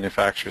other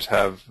manufacturers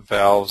have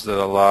valves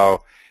that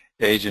allow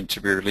agent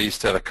to be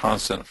released at a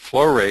constant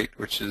flow rate,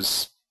 which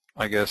is,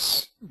 I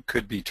guess,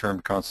 could be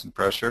termed constant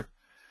pressure.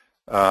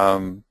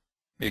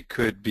 It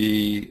could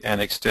be an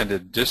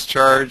extended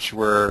discharge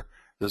where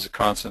there's a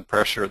constant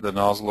pressure at the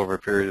nozzle over a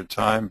period of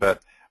time,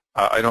 but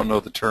I don't know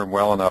the term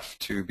well enough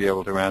to be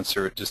able to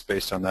answer it just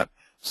based on that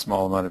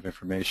small amount of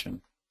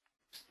information.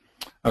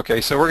 Okay,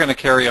 so we're going to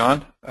carry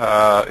on.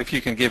 If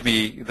you can give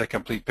me the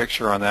complete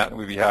picture on that,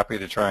 we'd be happy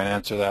to try and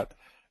answer that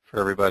for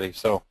everybody.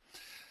 So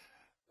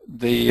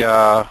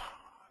the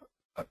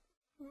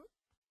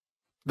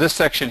this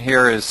section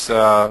here is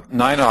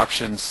 9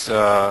 options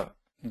that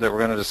we're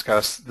going to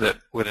discuss that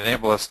would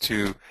enable us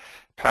to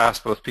pass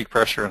both peak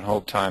pressure and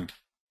hold time.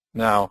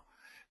 Now,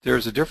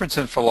 there's a difference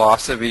in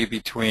philosophy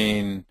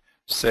between,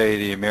 say,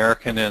 the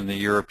American and the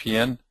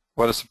European.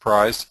 What a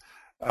surprise.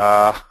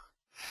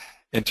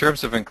 In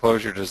terms of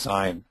enclosure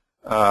design,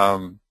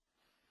 in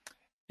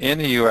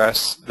the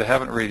U.S., they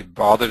haven't really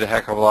bothered a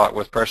heck of a lot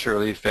with pressure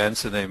relief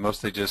vents, and they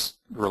mostly just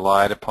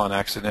relied upon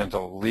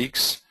accidental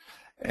leaks.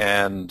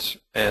 And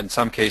in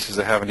some cases,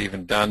 they haven't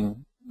even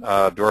done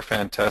door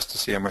fan tests to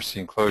see how much the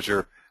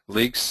enclosure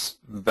leaks.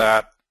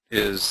 That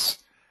is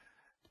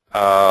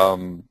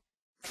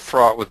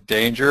fraught with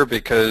danger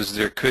because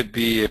there could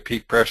be a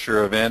peak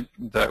pressure event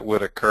that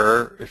would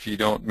occur if you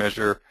don't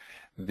measure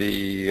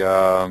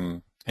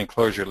the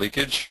enclosure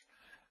leakage.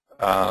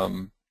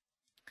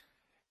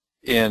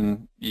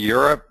 In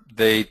Europe,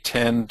 they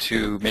tend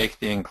to make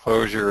the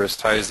enclosure as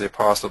tight as they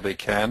possibly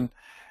can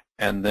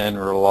and then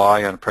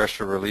rely on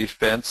pressure relief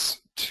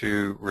vents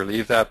to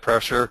relieve that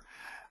pressure.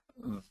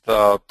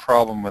 The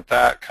problem with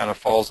that kind of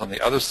falls on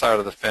the other side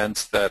of the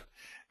fence, that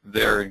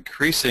they're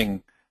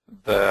increasing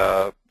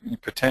the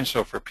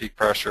potential for peak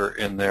pressure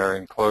in their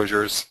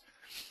enclosures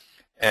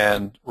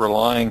and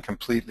relying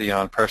completely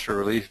on pressure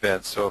relief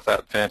vents. So if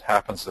that vent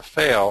happens to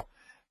fail,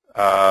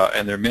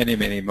 and there are many,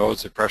 many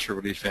modes of pressure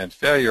relief vent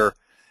failure,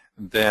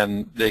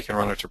 then they can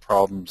run into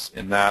problems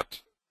in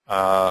that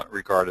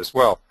regard as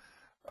well.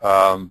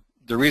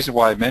 The reason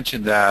why I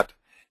mentioned that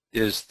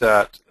is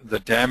that the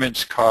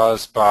damage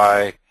caused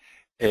by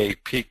a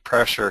peak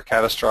pressure,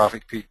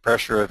 catastrophic peak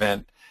pressure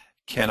event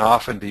can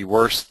often be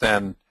worse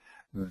than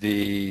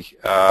the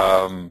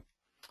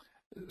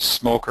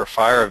smoke or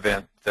fire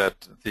event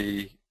that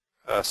the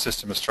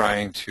system is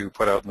trying to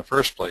put out in the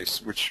first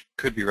place, which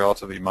could be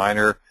relatively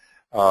minor.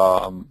 There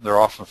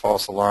are often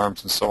false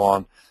alarms and so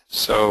on.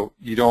 So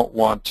you don't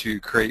want to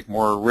create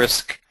more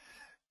risk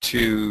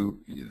to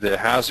the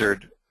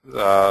hazard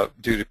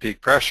due to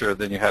peak pressure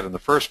than you had in the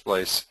first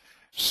place.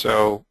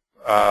 So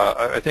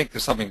I think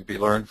there's something to be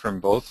learned from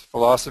both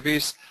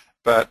philosophies,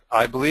 but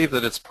I believe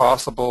that it's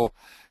possible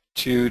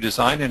to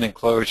design an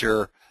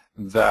enclosure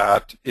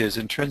that is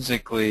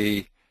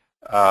intrinsically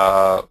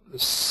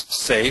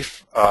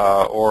safe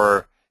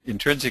or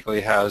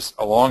intrinsically has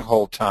a long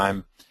hold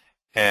time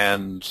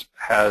and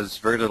has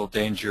very little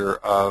danger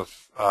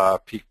of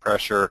peak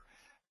pressure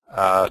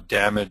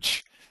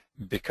damage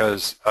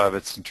because of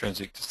its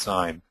intrinsic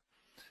design.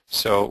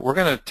 So we're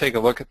going to take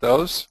a look at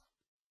those.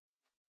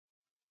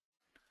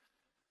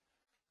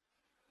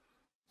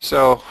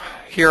 So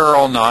here are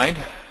all 9.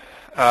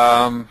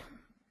 Now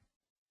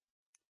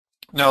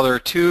there are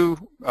two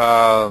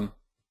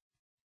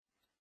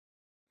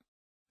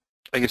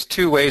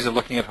ways of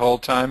looking at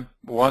hold time.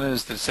 One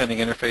is the descending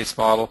interface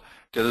model.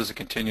 The other is a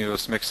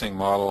continuous mixing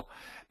model.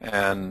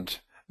 And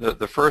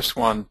the first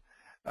one,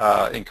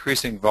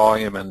 increasing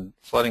volume and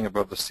flooding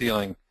above the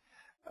ceiling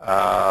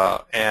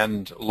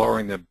and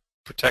lowering the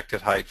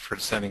protected height for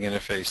descending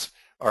interface,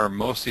 are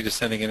mostly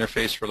descending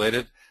interface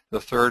related. The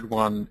third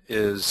one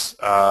is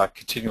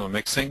continual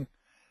mixing,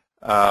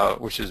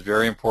 which is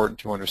very important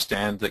to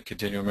understand that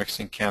continual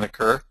mixing can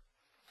occur.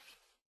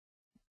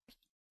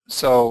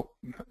 So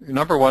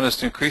number one is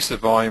to increase the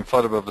volume,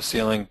 flood above the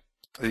ceiling.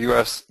 The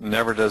U.S.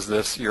 never does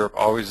this. Europe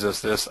always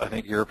does this. I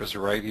think Europe is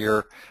right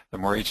here. The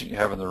more agent you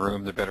have in the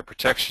room, the better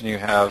protection you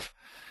have.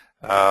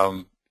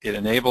 It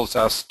enables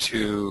us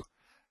to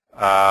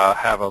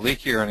have a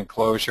leakier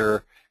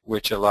enclosure,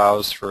 which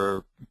allows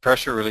for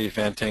pressure relief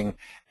venting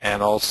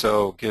and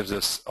also gives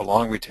us a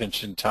long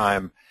retention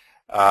time.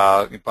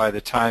 By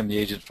the time the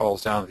agent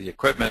falls down to the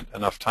equipment,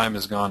 enough time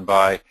has gone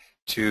by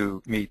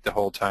to meet the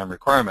hold time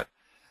requirement.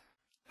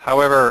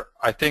 However,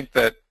 I think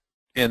that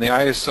in the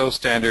ISO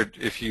standard,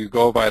 if you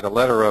go by the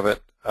letter of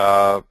it,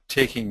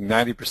 taking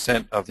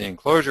 90% of the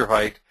enclosure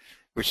height,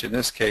 which in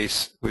this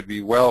case would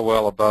be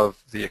well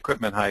above the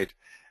equipment height,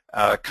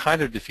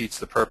 kind of defeats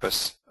the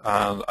purpose.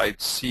 I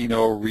see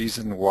no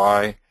reason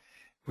why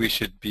we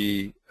should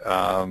be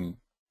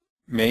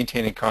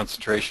maintaining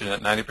concentration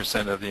at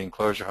 90% of the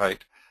enclosure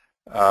height.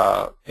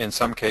 In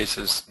some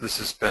cases, this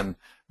has been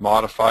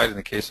modified. In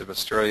the case of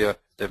Australia,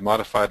 they've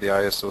modified the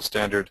ISO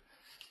standard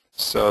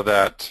so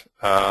that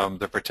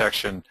the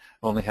protection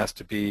only has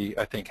to be,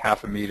 I think,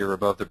 1/2 meter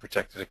above the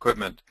protected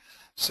equipment.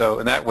 So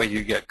in that way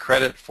you get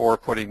credit for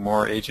putting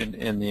more agent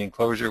in the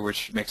enclosure,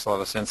 which makes a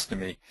lot of sense to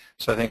me.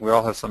 So I think we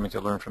all have something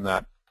to learn from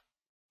that.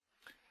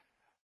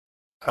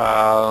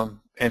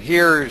 And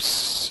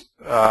here's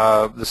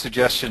the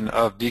suggestion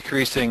of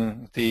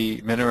decreasing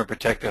the minimum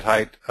protected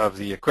height of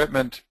the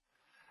equipment.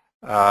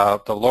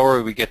 The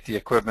lower we get the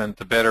equipment,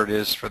 the better it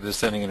is for the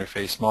descending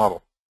interface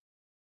model.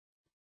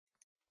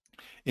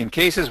 In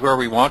cases where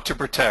we want to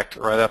protect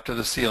right up to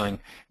the ceiling,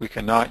 we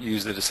cannot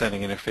use the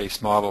descending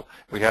interface model.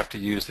 We have to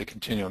use the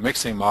continuum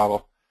mixing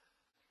model,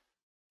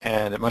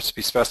 and it must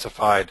be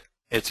specified.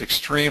 It's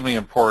extremely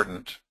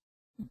important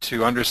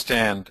to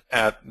understand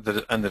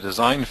in the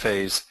design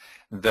phase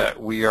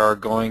that we are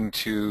going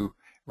to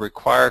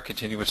require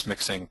continuous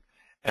mixing,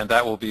 and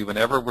that will be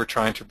whenever we're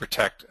trying to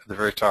protect the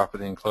very top of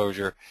the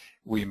enclosure.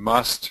 We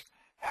must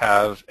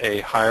have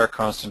a higher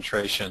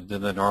concentration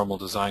than the normal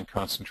design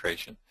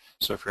concentration.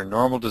 So if your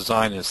normal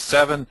design is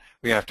 7,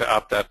 we have to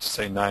up that to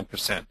say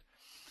 9%.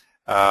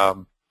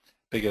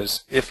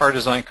 Because if our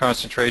design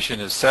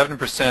concentration is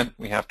 7%,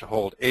 we have to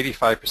hold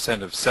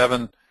 85% of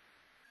 7,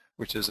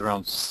 which is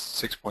around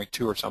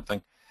 6.2 or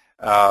something.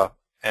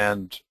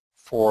 And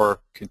for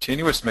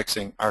continuous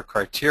mixing, our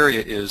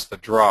criteria is the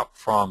drop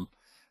from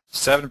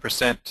 7%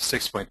 to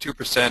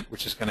 6.2%,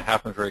 which is going to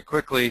happen very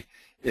quickly.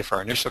 If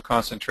our initial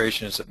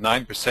concentration is at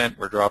 9%,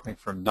 we're dropping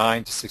from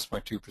 9 to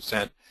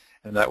 6.2%,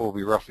 and that will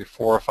be roughly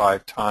 4 or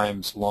 5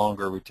 times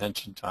longer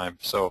retention time.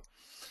 So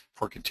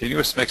for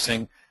continuous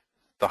mixing,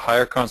 the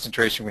higher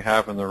concentration we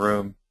have in the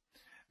room,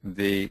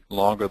 the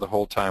longer the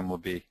hold time will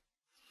be.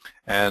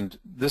 And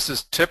this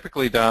is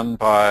typically done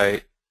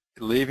by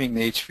leaving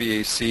the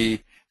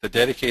HVAC, the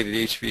dedicated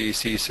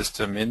HVAC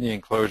system in the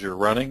enclosure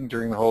running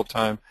during the hold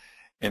time.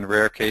 In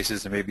rare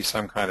cases, there may be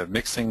some kind of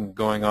mixing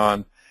going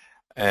on.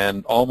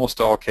 And almost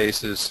all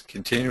cases,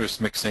 continuous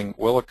mixing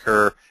will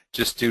occur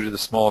just due to the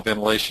small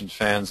ventilation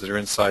fans that are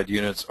inside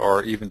units,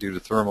 or even due to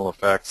thermal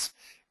effects.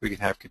 We can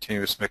have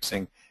continuous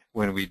mixing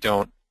when we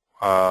don't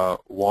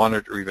want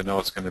it or even know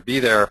it's going to be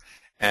there.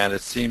 And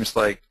it seems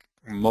like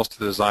most of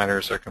the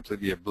designers are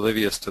completely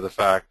oblivious to the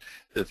fact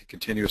that the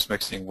continuous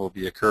mixing will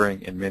be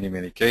occurring in many,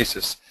 many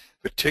cases,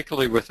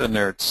 particularly with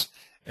inerts.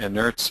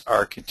 Inerts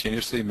are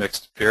continuously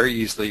mixed very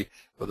easily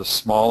with a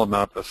small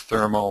amount of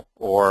thermal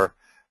or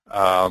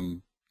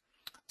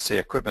say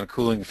equipment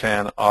cooling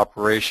fan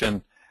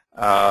operation.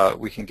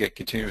 We can get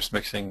continuous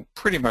mixing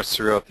pretty much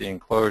throughout the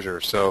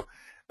enclosure. So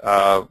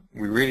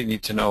we really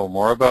need to know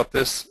more about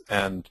this,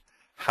 and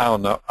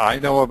how I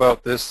know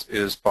about this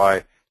is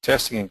by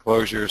testing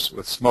enclosures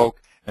with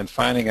smoke and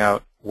finding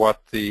out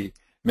what the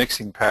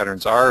mixing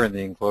patterns are in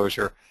the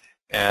enclosure,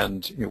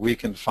 and we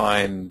can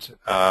find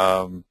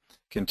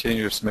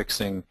continuous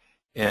mixing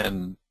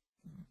in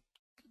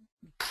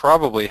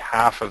probably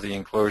half of the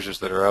enclosures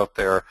that are out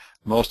there.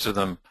 Most of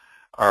them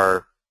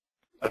are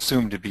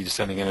assumed to be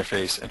descending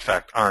interface, in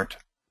fact aren't.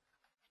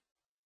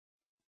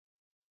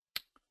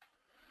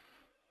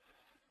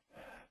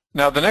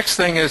 Now the next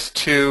thing is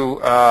to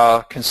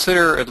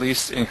consider at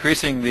least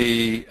increasing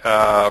the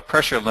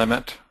pressure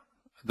limit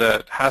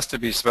that has to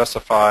be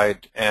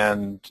specified,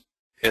 and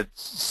it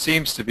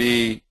seems to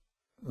be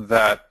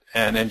that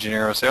an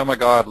engineer will say, oh my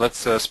God, let's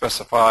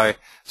specify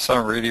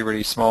some really,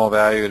 really small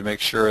value to make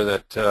sure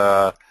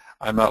that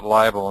I'm not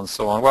liable and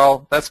so on.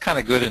 Well, that's kind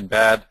of good and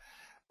bad.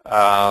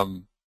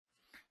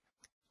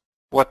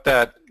 What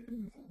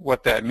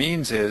that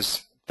means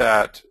is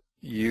that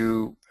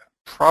you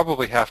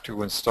probably have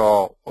to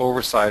install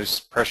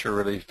oversized pressure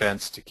relief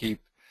vents to keep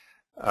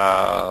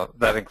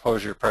that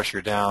enclosure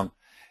pressure down.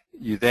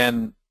 You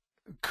then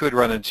could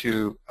run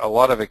into a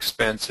lot of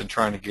expense in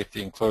trying to get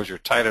the enclosure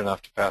tight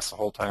enough to pass the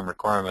hold time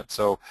requirement.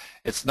 So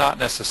it's not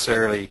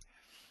necessarily,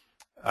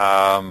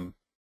 I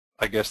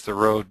guess, the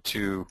road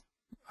to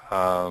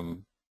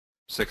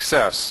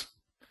success.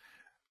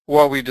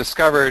 Well, we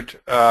discovered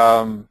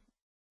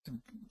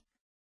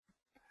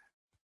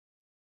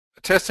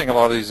testing a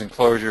lot of these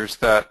enclosures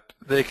that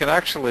they can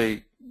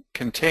actually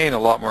contain a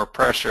lot more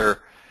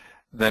pressure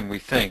than we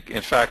think.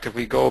 In fact, if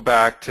we go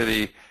back to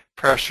the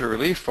pressure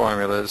relief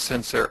formulas,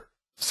 since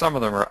some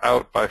of them are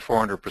out by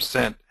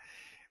 400%,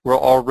 we're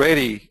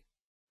already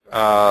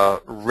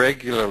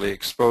regularly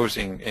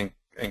exposing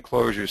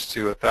enclosures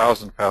to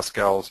 1,000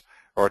 pascals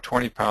or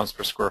 20 pounds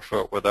per square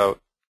foot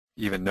without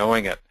even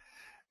knowing it.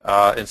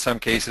 In some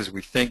cases,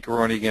 we think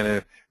we're only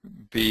going to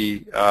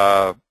be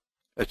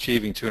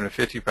achieving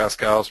 250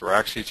 pascals. We're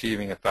actually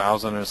achieving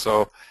 1,000 or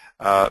so,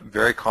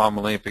 very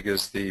commonly,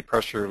 because the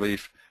pressure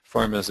relief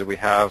formulas that we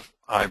have,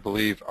 I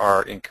believe,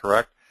 are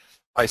incorrect.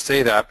 I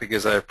say that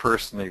because I have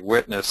personally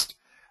witnessed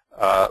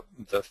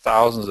the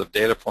thousands of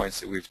data points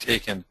that we've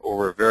taken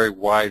over a very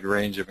wide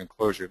range of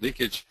enclosure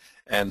leakage,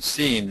 and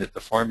seen that the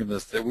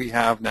formulas that we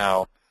have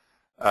now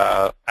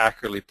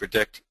accurately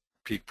predict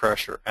peak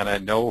pressure. And I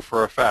know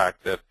for a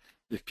fact that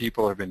if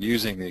people have been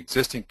using the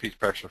existing peak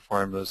pressure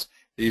formulas,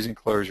 these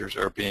enclosures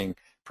are being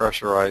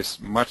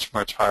pressurized much,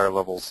 much higher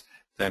levels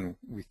than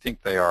we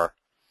think they are.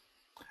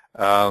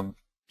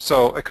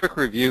 So a quick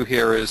review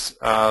here is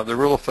the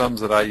rule of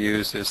thumbs that I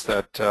use is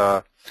that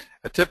a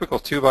typical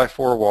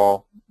 2x4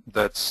 wall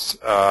that's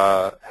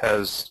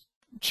has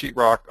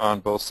sheetrock on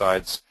both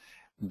sides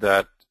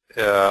that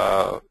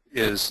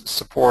is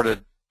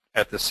supported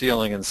at the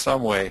ceiling in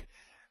some way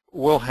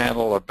will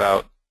handle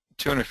about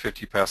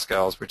 250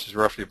 pascals, which is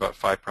roughly about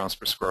 5 pounds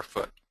per square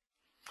foot.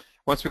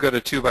 Once we go to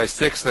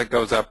 2x6, that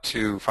goes up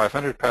to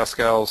 500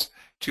 pascals.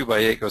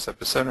 2x8 goes up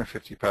to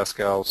 750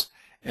 pascals.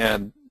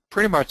 And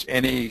pretty much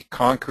any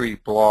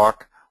concrete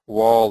block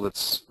wall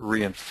that's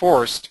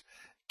reinforced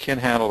can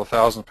handle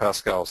 1,000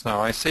 pascals. Now,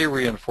 I say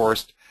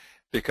reinforced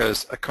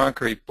because a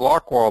concrete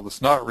block wall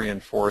that's not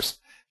reinforced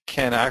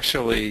can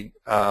actually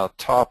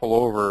topple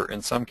over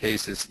in some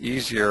cases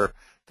easier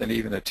than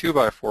even a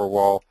 2x4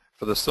 wall,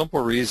 for the simple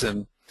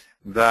reason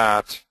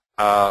that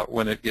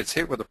when it gets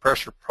hit with a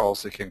pressure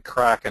pulse, it can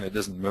crack and it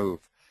doesn't move.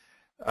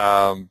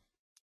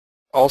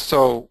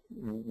 Also,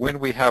 when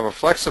we have a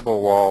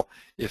flexible wall,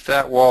 if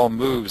that wall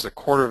moves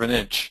 1/4 of an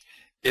inch,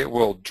 it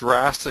will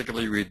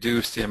drastically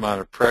reduce the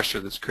amount of pressure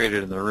that's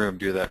created in the room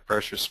due to that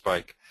pressure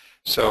spike.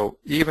 So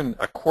even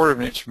 1/4 of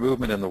an inch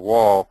movement in the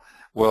wall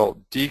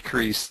will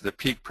decrease the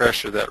peak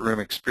pressure that room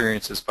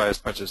experiences by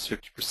as much as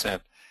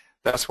 50%.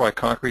 That's why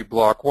concrete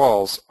block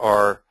walls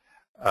are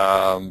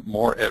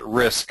more at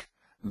risk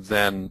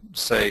than,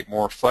 say,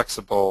 more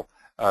flexible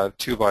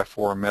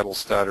 2x4 metal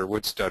stud or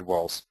wood stud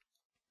walls.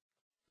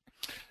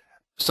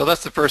 So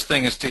that's the first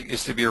thing, is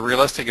to be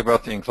realistic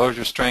about the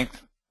enclosure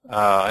strength.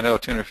 I know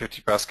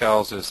 250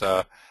 pascals is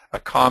a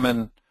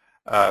common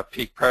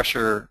peak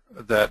pressure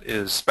that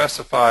is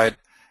specified,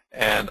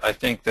 and I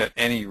think that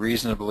any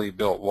reasonably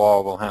built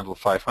wall will handle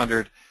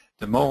 500.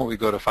 The moment we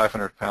go to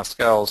 500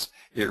 pascals,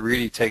 it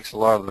really takes a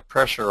lot of the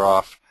pressure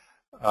off,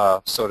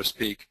 so to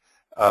speak,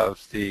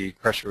 of the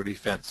pressure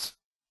relief vents.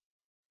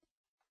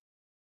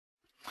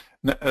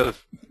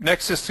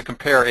 Next is to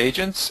compare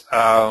agents.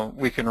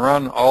 We can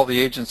run all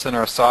the agents in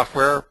our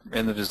software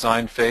in the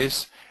design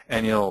phase,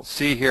 and you'll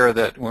see here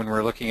that when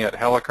we're looking at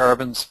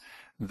halocarbons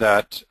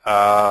that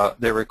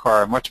they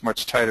require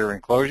much tighter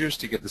enclosures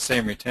to get the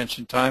same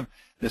retention time.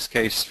 In this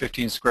case,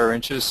 15 square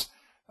inches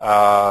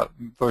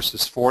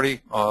versus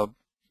 40,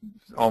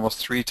 almost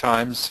 3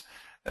 times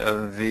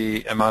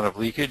the amount of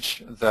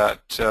leakage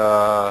that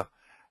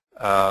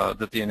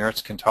that the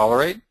inerts can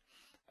tolerate.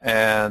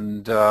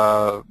 And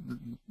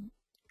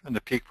the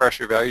peak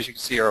pressure values you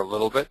can see are a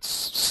little bit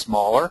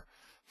smaller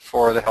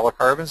for the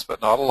halocarbons,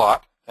 but not a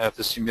lot. If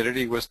this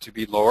humidity was to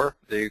be lower,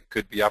 they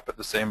could be up at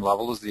the same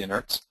level as the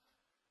inerts.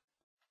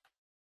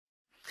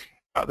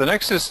 The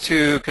next is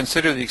to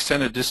consider the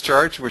extended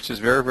discharge, which is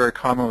very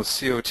common with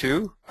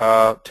CO2.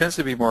 Tends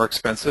to be more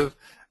expensive,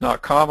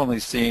 not commonly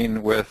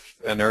seen with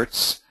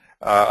inerts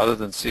other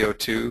than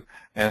CO2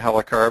 and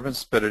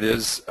halocarbons, but it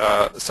is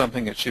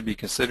something that should be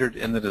considered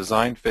in the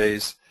design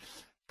phase,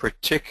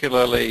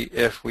 particularly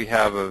if we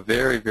have a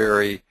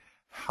very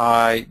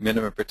high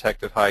minimum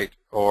protected height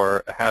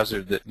or a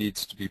hazard that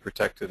needs to be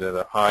protected at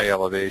a high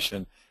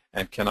elevation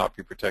and cannot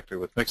be protected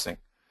with mixing.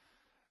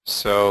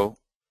 So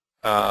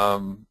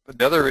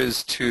another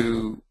is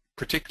to,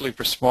 particularly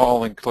for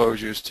small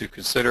enclosures, to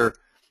consider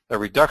a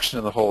reduction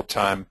in the hold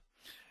time,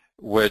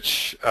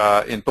 which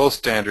in both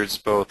standards,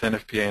 both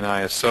NFPA and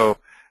ISO,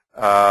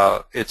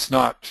 it's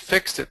not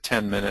fixed at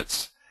 10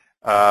 minutes.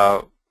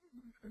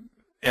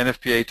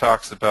 NFPA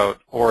talks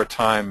about or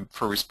time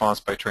for response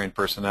by trained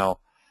personnel,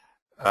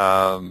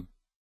 and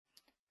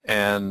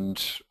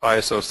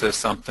ISO says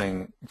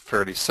something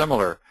fairly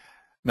similar.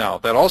 Now,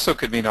 that also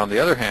could mean, on the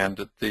other hand,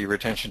 that the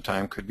retention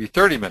time could be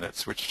 30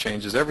 minutes, which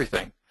changes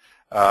everything.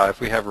 If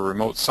we have a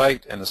remote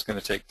site and it's going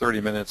to take 30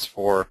 minutes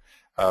for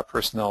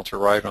personnel to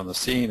arrive on the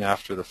scene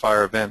after the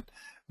fire event,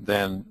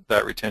 then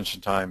that retention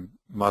time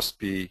must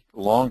be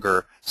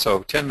longer.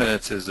 So 10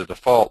 minutes is the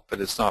default, but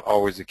it's not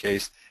always the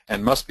case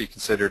and must be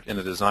considered in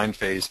the design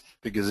phase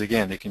because,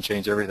 again, it can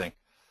change everything.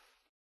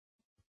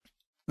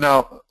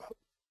 Now,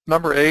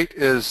 number 8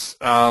 is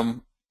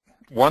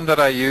one that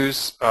I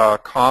use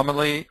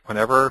commonly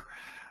whenever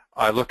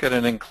I look at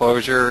an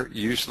enclosure,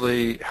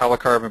 usually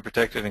halocarbon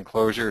protected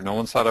enclosure. No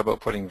one's thought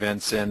about putting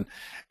vents in,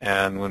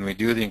 and when we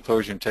do the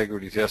enclosure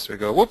integrity test, we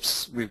go,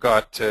 whoops, we've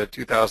got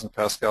 2,000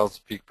 pascals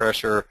of peak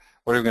pressure.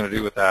 What are we going to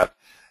do with that?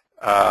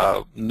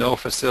 No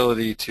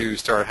facility to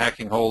start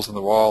hacking holes in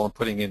the wall and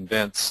putting in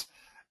vents.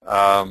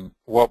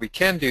 What we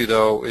can do,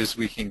 though, is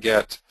we can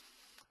get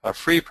a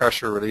free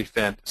pressure relief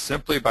vent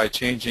simply by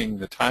changing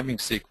the timing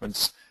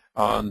sequence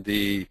on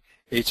the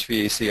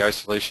HVAC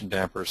isolation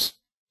dampers.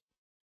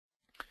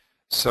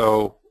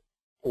 So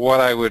what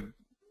I would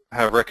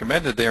have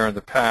recommended there in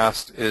the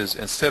past is,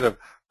 instead of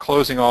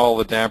closing all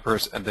the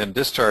dampers and then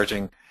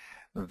discharging,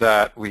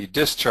 that we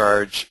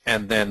discharge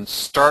and then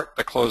start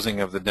the closing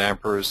of the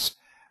dampers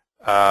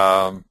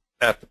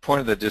at the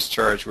point of the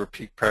discharge where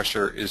peak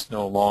pressure is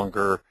no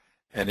longer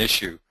an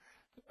issue.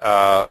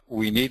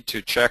 We need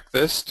to check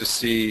this to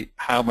see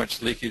how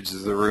much leakage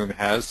the room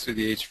has through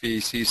the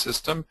HVAC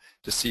system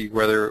to see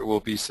whether it will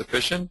be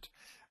sufficient.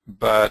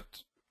 But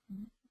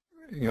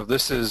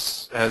this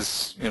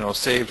has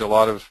saved a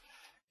lot of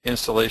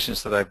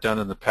installations that I've done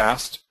in the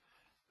past.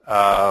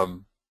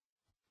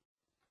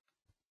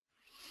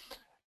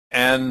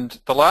 And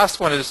the last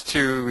one is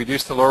to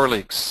reduce the lower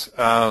leaks.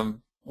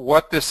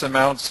 What this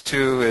amounts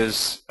to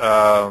is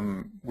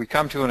we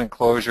come to an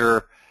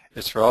enclosure,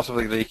 it's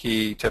relatively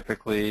leaky,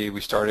 typically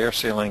we start air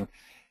sealing.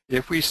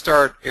 If we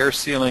start air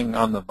sealing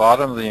on the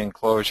bottom of the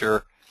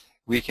enclosure,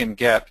 we can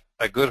get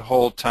a good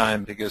hold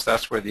time because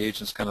that's where the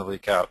agent's going to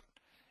leak out.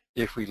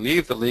 If we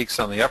leave the leaks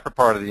on the upper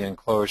part of the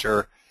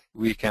enclosure,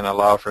 we can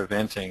allow for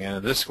venting, and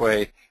in this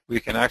way we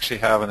can actually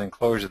have an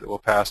enclosure that will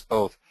pass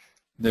both.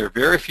 There are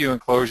very few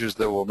enclosures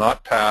that will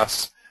not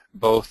pass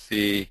both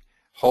the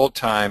hold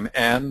time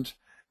and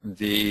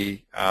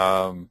the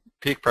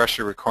peak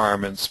pressure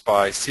requirements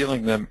by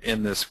sealing them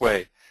in this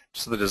way.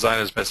 So the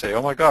designers may say,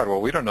 oh my God,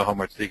 well we don't know how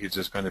much leakage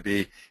is going to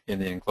be in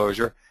the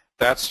enclosure.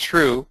 That's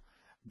true,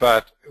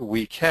 but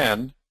we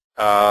can,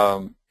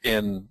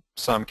 in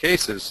some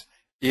cases,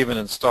 even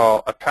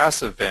install a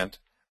passive vent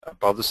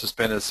above the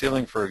suspended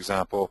ceiling, for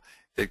example,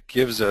 that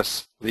gives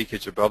us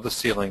leakage above the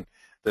ceiling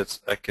that's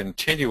a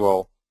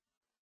continual,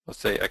 let's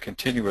say a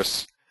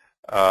continuous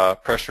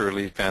pressure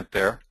relief vent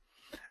there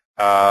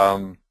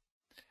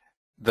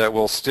that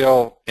will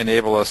still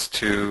enable us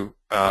to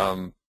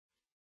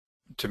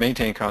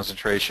maintain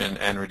concentration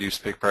and reduce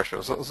peak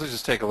pressure. So let's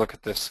just take a look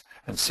at this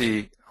and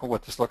see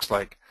what this looks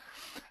like.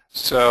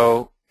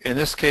 So in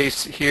this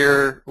case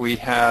here we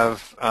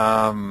have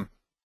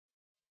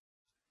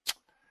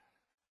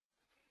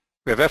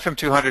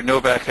FM200,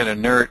 Novak, and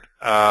inert,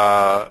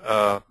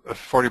 a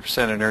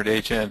 40% inert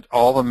agent.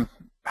 All of them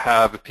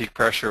have a peak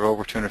pressure of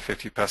over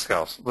 250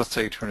 pascals. Let's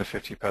say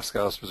 250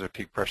 pascals was our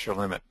peak pressure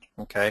limit.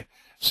 Okay,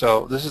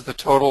 so this is the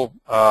total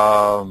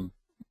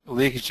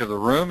leakage of the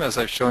room, as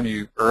I've shown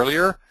you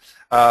earlier.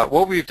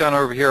 What we've done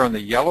over here on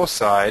the yellow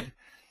side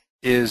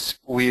is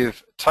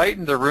we've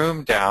tightened the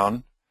room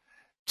down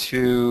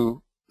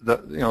to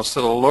the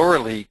so the lower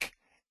leak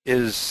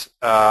is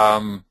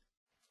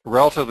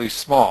relatively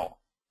small.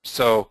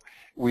 So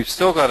we've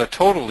still got a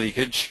total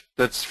leakage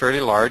that's fairly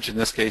large, in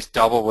this case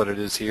double what it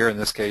is here, in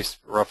this case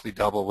roughly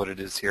double what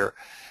it is here.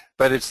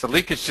 But it's the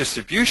leakage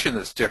distribution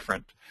that's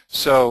different.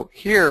 So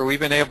here we've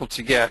been able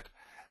to get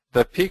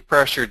the peak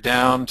pressure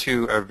down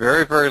to a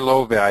very, very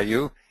low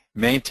value,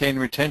 maintain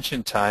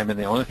retention time, and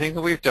the only thing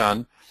that we've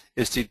done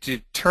is to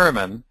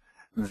determine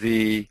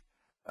the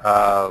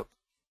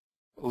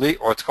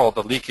what's called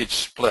the leakage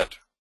split.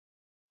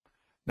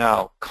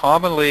 Now,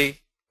 commonly,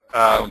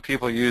 when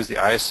people use the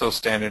ISO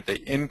standard,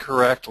 they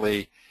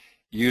incorrectly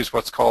use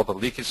what's called the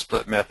leakage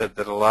split method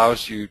that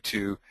allows you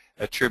to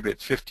attribute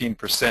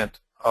 15%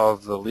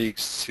 of the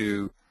leaks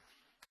to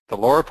the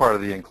lower part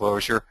of the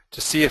enclosure to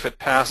see if it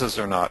passes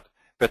or not.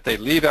 But they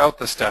leave out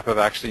the step of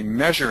actually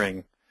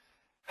measuring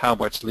how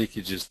much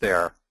leakage is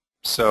there.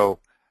 So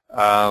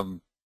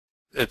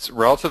it's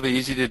relatively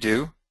easy to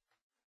do,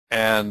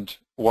 and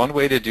one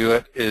way to do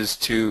it is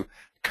to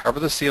cover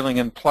the ceiling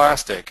in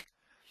plastic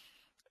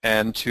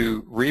and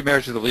to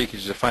remeasure the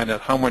leakage to find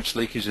out how much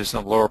leakage is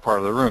in the lower part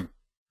of the room.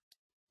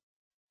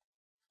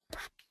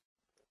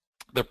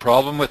 The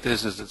problem with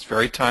this is it's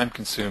very time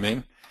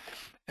consuming,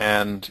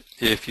 and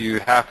if you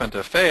happen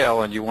to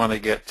fail and you want to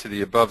get to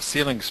the above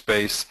ceiling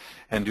space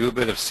and do a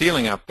bit of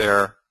sealing up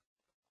there,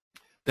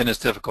 then it's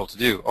difficult to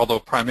do, although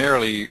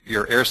primarily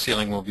your air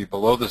sealing will be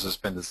below the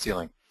suspended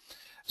ceiling.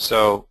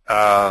 So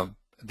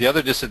the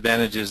other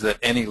disadvantage is that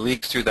any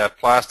leaks through that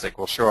plastic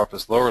will show up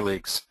as lower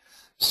leaks,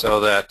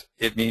 so that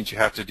it means you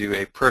have to do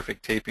a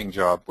perfect taping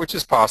job, which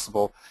is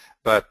possible,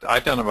 but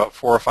I've done about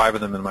 4 or 5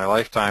 of them in my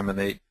lifetime, and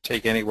they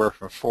take anywhere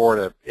from 4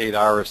 to 8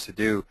 hours to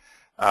do,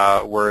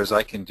 whereas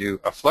I can do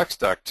a flex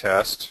duct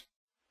test,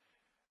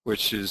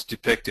 which is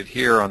depicted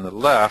here on the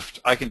left.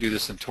 I can do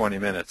this in 20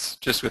 minutes,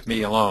 just with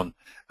me alone.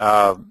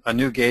 A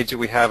new gauge that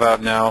we have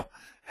out now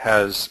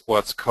has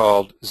what's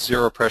called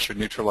zero pressure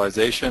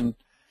neutralization,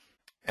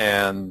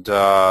 and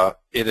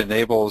it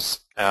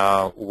enables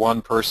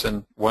one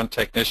person, one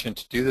technician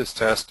to do this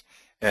test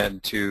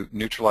and to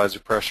neutralize the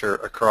pressure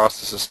across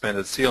the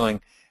suspended ceiling,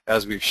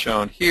 as we've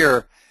shown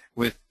here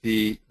with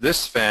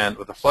this fan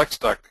with a flex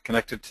duct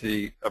connected to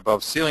the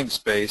above ceiling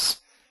space.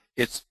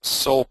 Its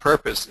sole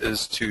purpose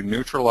is to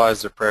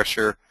neutralize the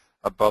pressure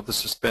above the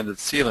suspended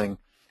ceiling.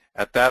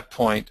 At that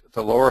point,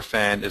 the lower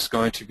fan is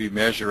going to be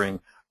measuring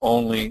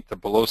only the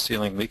below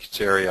ceiling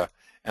leakage area,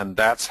 and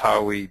that's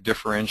how we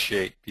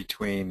differentiate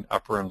between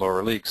upper and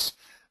lower leaks.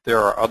 There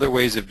are other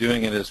ways of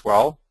doing it as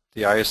well.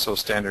 The ISO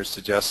standard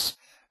suggests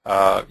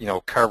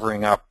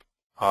covering up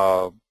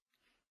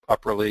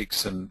upper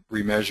leaks and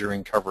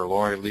remeasuring, cover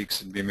lower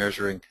leaks and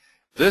remeasuring.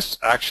 This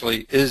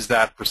actually is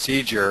that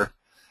procedure.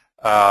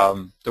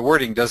 The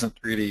wording doesn't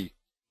really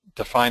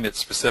define it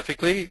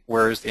specifically,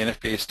 whereas the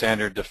NFPA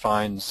standard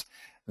defines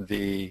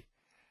the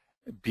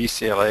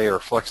BCLA or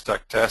flex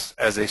duct test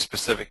as a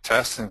specific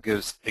test and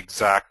gives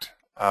exact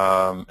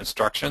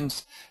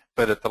instructions.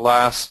 But at the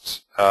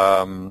last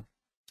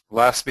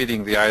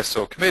meeting of the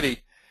ISO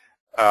committee,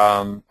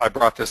 I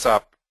brought this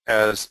up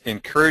as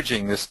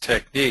encouraging this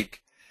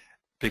technique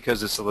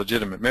because it's a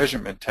legitimate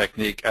measurement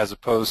technique as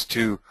opposed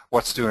to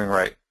what's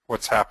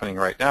happening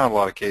right now in a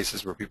lot of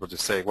cases where people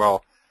just say,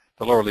 well,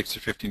 the lower leaks are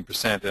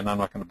 15% and I'm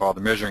not going to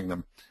bother measuring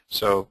them.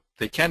 So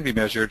they can be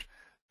measured.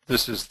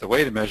 This is the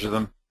way to measure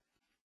them.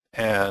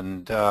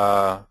 And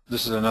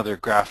this is another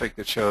graphic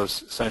that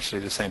shows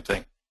essentially the same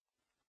thing.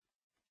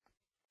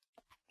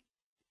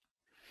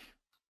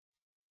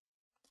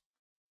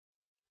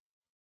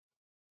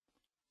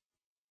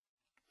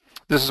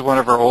 This is one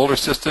of our older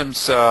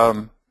systems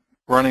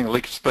running a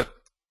leakage split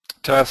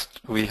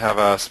test. We have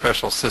a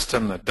special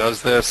system that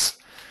does this.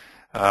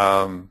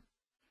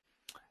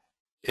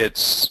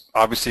 It's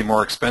obviously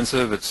more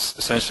expensive. It's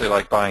essentially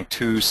like buying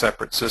two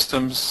separate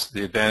systems.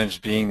 The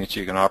advantage being that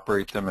you can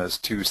operate them as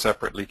two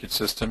separate leakage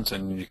systems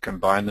and you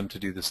combine them to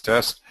do this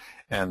test.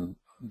 And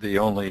the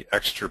only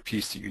extra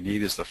piece that you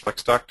need is the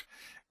flex duct,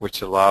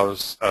 which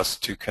allows us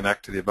to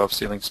connect to the above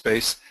ceiling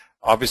space.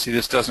 Obviously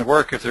this doesn't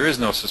work if there is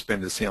no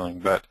suspended ceiling,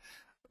 but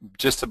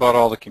just about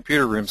all the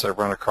computer rooms I've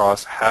run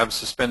across have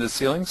suspended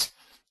ceilings,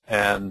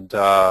 and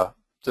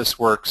this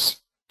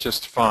works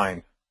just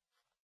fine.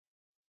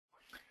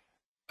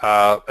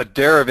 A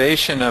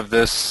derivation of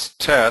this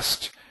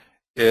test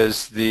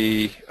is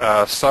the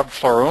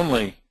subfloor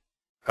only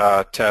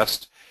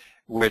test,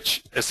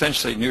 which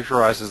essentially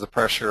neutralizes the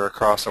pressure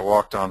across a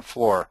walked-on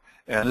floor.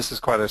 And this is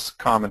quite a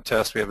common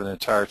test. We have an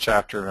entire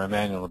chapter in our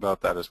manual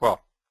about that as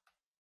well.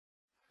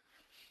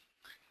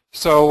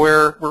 So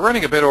we're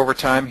running a bit over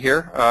time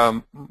here.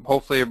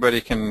 Hopefully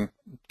everybody can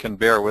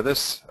bear with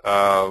us.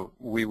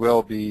 We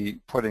will be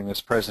putting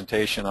this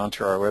presentation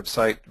onto our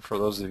website for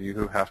those of you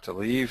who have to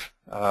leave.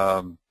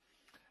 But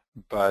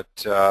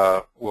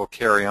we'll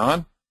carry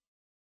on.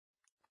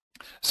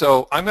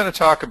 So I'm going to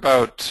talk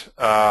about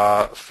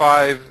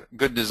 5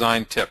 good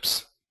design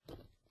tips.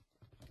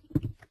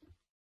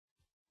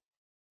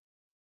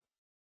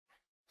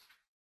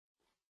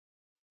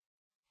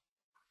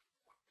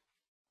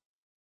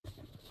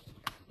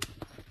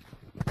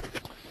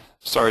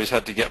 Sorry, I just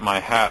had to get my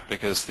hat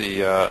because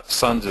the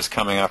sun is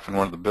coming up and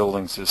one of the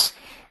buildings is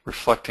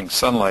reflecting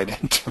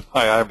sunlight into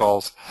my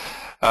eyeballs.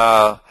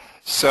 There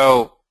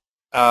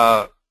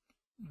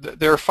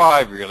are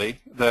 5 really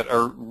that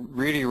are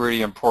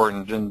really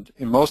important, and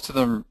most of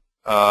them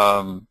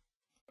are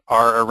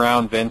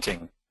around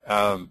venting.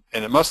 And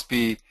it must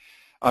be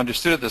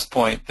understood at this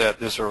point that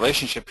there's a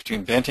relationship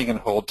between venting and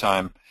hold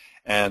time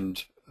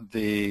and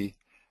the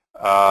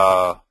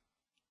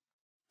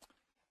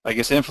I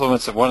guess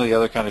influence of one or the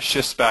other kind of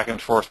shifts back and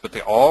forth, but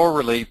they all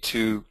relate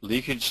to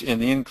leakage in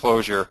the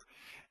enclosure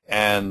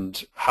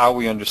and how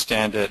we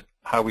understand it,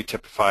 how we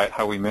typify it,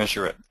 how we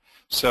measure it.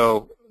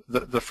 So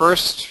the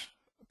first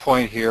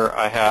point here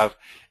I have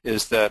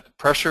is that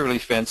pressure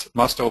relief vents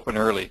must open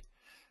early.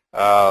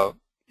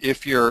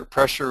 If your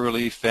pressure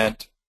relief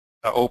vent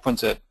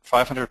opens at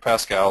 500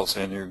 pascals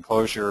and your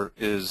enclosure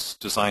is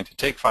designed to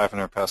take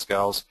 500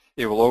 pascals,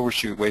 it will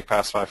overshoot way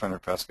past 500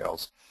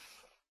 pascals.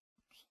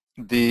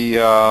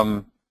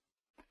 The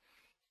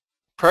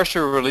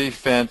pressure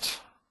relief vent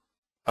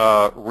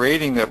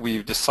rating that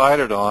we've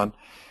decided on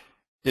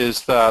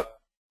is to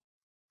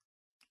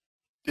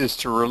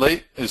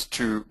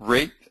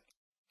rate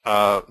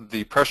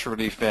the pressure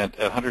relief vent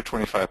at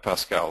 125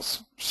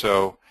 pascals.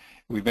 So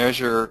we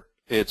measure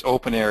its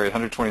open area at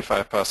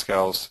 125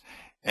 pascals,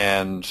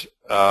 and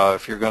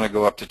if you're going to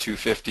go up to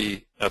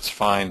 250, that's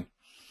fine.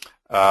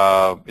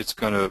 It's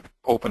going to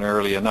open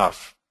early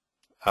enough.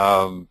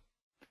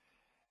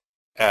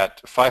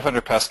 At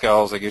 500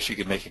 pascals, I guess you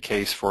could make a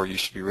case for you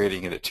should be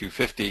rating it at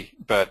 250,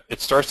 but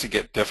it starts to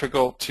get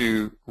difficult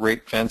to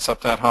rate vents up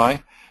that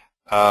high.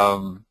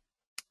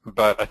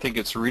 But I think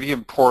it's really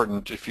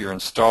important if you're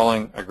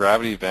installing a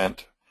gravity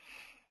vent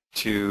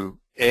to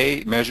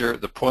A, measure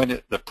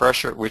the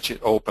pressure at which it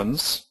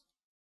opens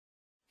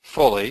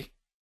fully,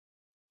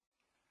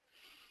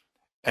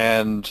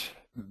 and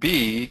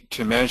B,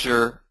 to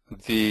measure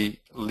the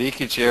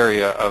leakage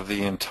area of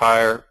the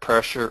entire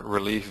pressure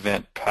relief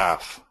vent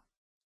path,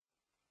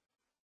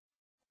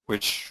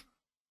 which,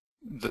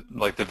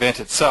 like the vent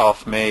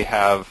itself may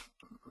have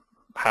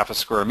half a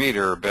square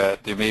meter,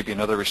 but there may be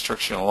another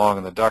restriction along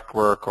in the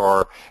ductwork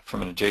or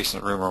from an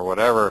adjacent room or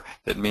whatever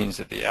that means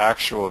that the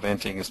actual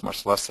venting is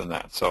much less than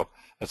that. So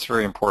it's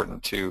very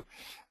important to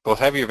both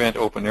have your vent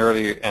open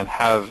early and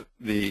have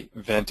the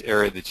vent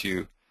area that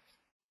you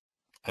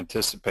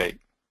anticipate.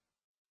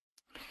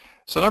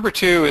 So number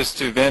 2 is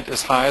to vent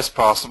as high as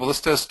possible.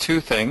 This does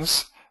 2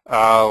 things.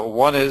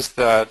 One is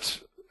that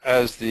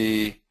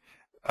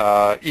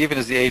even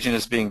as the agent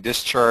is being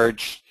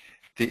discharged,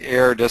 the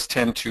air does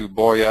tend to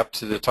buoy up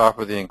to the top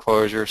of the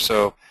enclosure.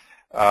 So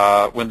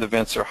when the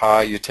vents are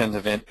high, you tend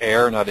to vent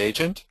air, not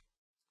agent.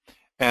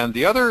 And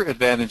the other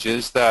advantage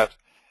is that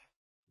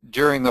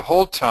during the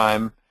hold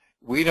time,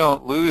 we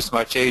don't lose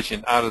much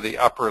agent out of the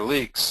upper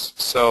leaks.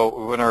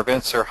 So when our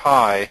vents are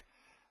high,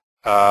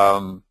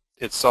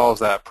 it solves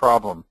that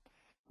problem.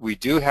 We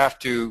do have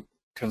to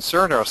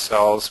concern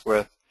ourselves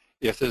with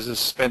if there's a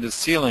suspended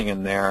ceiling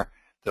in there.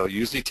 They'll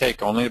usually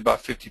take only about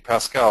 50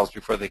 pascals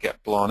before they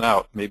get blown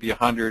out, maybe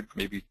 100,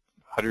 maybe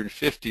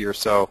 150 or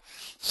so.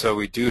 So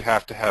we do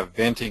have to have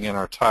venting in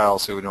our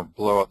tiles so we don't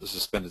blow out the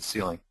suspended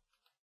ceiling.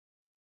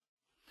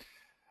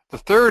 The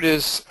third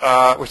is,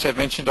 which I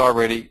mentioned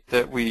already,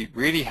 that we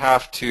really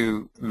have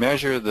to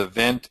measure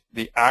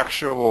the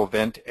actual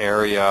vent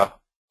area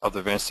of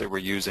the vents that we're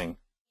using.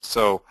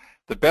 So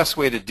the best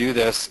way to do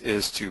this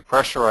is to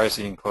pressurize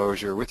the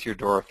enclosure with your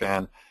door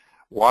fan,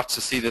 watch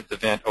to see that the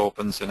vent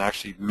opens, and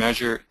actually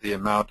measure the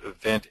amount of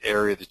vent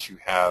area that you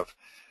have.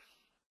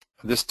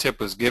 This tip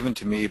was given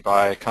to me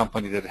by a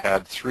company that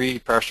had 3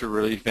 pressure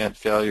relief vent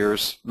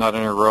failures, not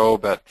in a row,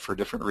 but for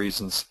different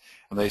reasons.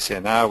 And they say,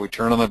 now we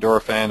turn on the door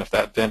fan. If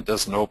that vent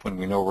doesn't open,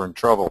 we know we're in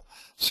trouble.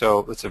 So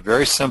it's a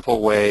very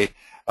simple way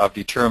of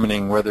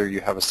determining whether you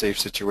have a safe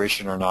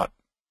situation or not.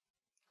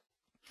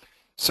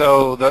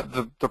 So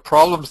the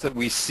problems that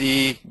we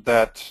see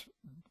that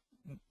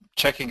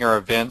checking our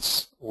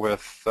vents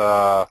with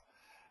the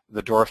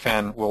door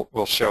fan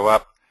will show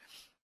up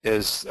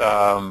is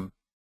that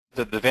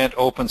the vent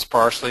opens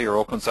partially or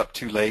opens up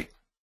too late.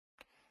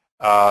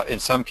 In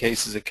some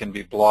cases it can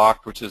be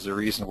blocked, which is the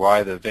reason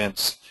why the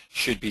vents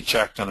should be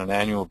checked on an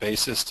annual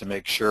basis to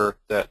make sure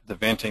that the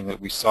venting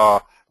that we saw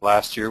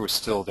last year was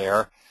still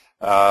there.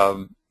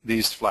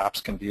 These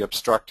flaps can be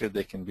obstructed,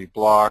 they can be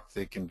blocked,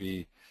 they can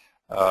be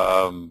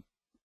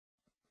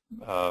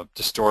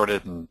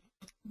distorted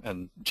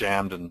and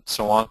jammed and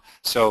so on.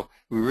 So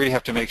we really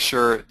have to make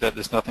sure that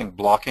there's nothing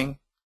blocking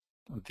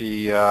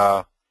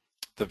the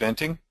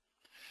venting.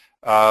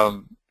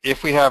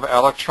 If we have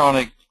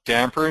electronic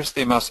dampers,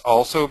 they must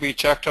also be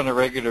checked on a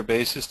regular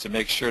basis to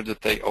make sure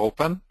that they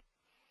open.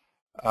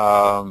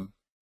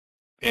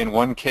 In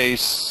one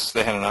case,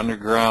 they had an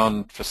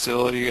underground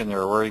facility and they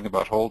were worrying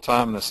about hold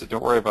time, and they said,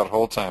 don't worry about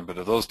hold time, but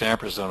if those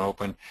dampers don't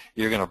open,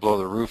 you're going to blow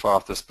the roof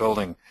off this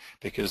building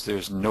because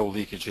there's no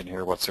leakage in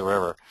here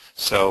whatsoever.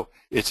 So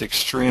it's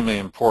extremely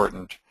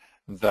important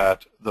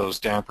that those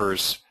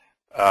dampers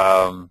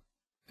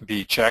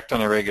be checked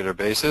on a regular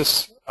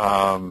basis.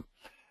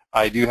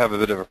 I do have a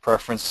bit of a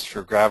preference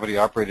for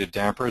gravity-operated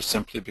dampers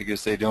simply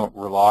because they don't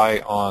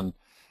rely on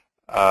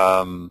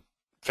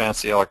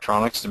fancy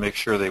electronics to make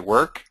sure they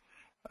work,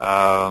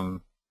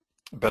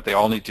 but they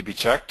all need to be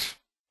checked.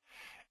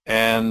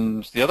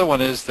 And the other one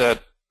is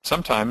that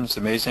sometimes,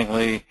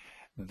 amazingly,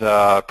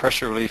 the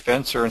pressure relief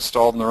vents are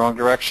installed in the wrong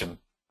direction,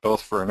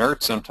 both for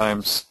inert.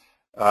 Sometimes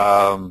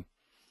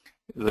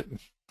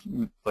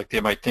like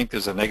they might think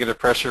there's a negative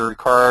pressure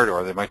required,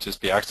 or they might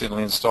just be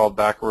accidentally installed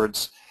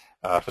backwards.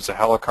 If it's a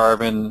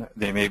halocarbon,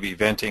 they may be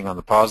venting on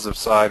the positive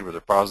side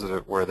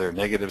where their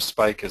negative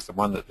spike is the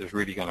one that is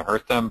really going to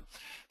hurt them.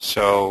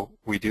 So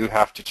we do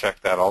have to check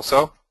that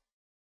also.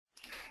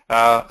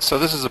 So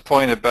this is a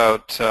point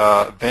about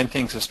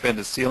venting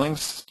suspended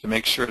ceilings to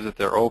make sure that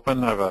they're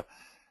open. I have a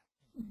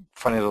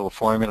funny little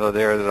formula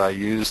there that I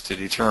use to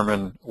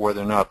determine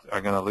whether or not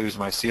I'm going to lose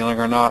my ceiling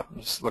or not.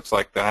 This looks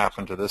like that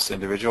happened to this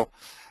individual.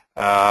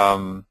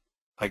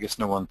 I guess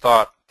no one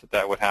thought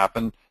that would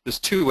happen. There's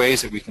 2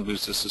 ways that we can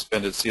lose the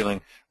suspended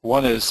ceiling.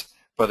 One is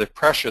by the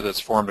pressure that's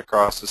formed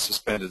across the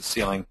suspended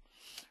ceiling,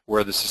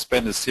 where the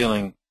suspended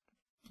ceiling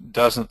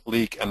doesn't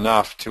leak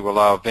enough to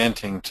allow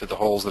venting to the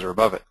holes that are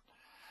above it.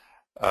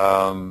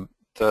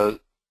 The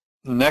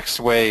next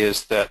way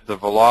is that the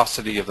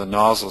velocity of the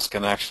nozzles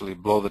can actually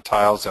blow the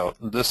tiles out.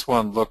 And this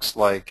one looks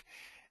like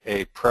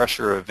a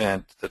pressure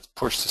event that's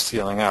pushed the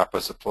ceiling up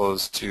as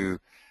opposed to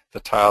the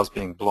tiles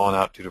being blown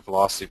out due to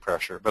velocity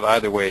pressure. But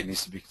either way, it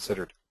needs to be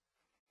considered.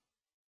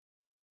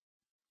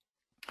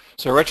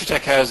 So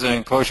Retrotech has an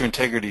enclosure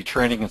integrity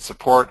training and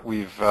support.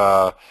 We've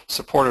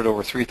supported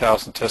over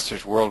 3,000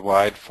 testers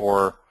worldwide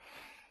for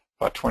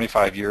about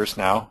 25 years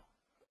now,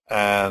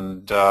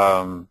 and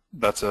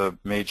that's a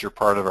major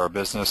part of our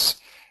business.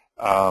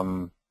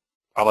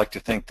 I like to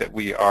think that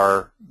we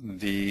are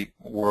the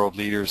world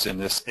leaders in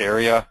this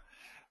area.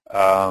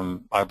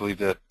 I believe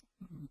that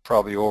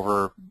probably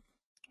over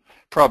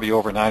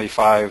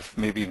 95,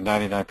 maybe even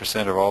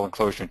 99% of all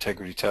enclosure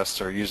integrity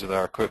tests are used with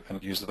our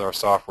equipment, used with our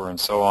software, and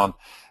so on.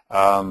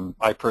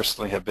 I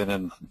personally have been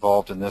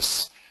involved in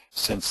this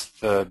since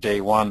the day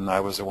one. I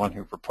was the one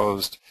who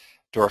proposed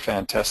door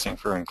fan testing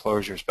for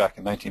enclosures back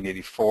in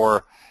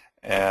 1984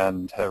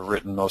 and have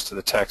written most of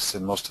the texts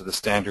and most of the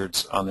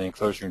standards on the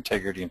enclosure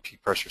integrity and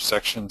peak pressure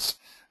sections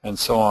and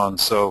so on.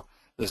 So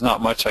there's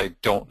not much I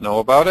don't know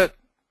about it.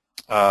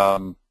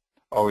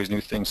 Always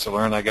new things to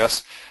learn, I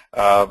guess.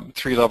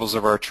 3 levels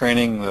of our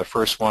training. The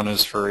first one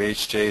is for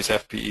HJs,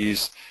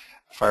 FPEs,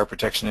 fire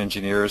protection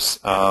engineers,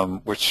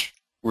 which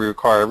we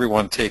require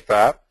everyone take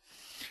that.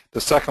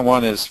 The second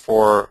one is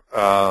for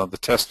the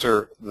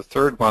tester. The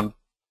third one,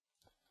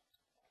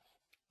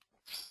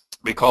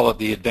 we call it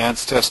the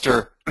advanced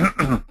tester.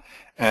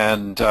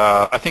 And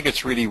I think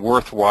it's really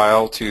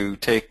worthwhile to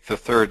take the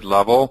 3rd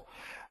level,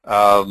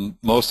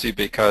 mostly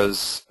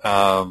because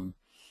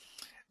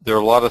there are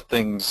a lot of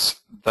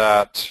things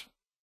that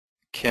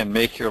can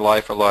make your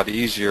life a lot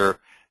easier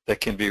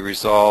that can be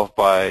resolved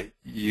by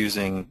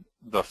using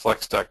the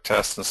flex duct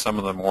test and some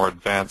of the more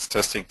advanced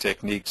testing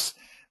techniques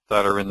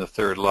that are in the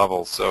 3rd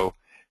level. So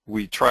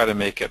we try to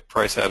make it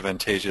price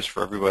advantageous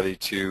for everybody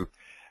to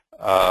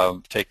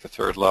take the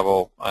third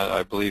level.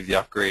 I believe the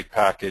upgrade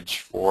package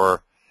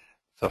for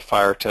the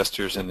fire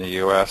testers in the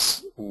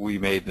U.S., we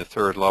made the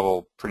third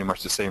level pretty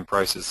much the same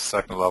price as the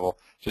second level,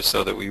 just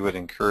so that we would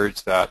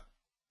encourage that.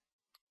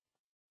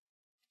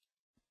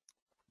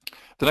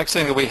 The next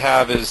thing that we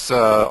have is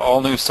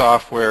all new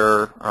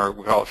software, or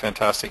we call it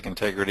Fantastic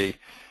Integrity.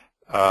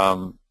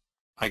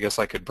 I guess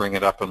I could bring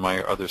it up on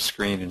my other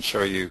screen and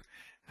show you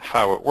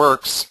how it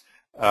works.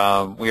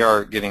 We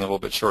are getting a little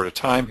bit short of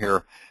time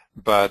here,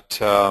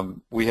 but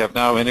we have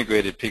now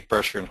integrated peak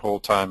pressure and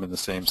hold time in the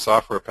same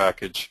software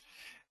package,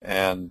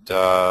 and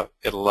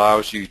it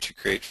allows you to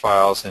create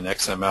files in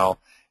XML,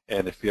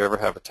 and if you ever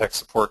have a tech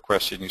support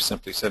question, you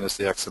simply send us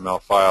the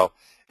XML file,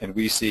 and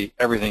we see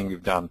everything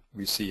you've done.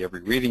 We see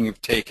every reading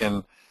you've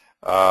taken,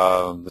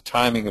 the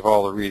timing of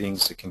all the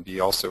readings. It can be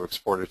also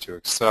exported to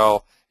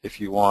Excel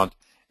if you want.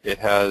 It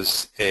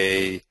has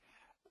a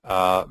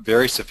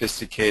very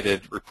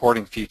sophisticated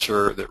reporting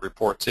feature that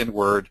reports in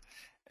Word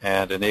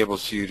and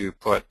enables you to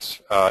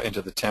put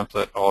into the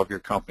template all of your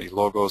company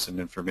logos and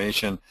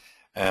information.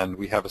 And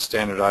we have a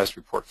standardized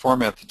report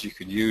format that you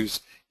can use.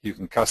 You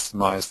can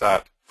customize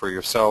that for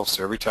yourself.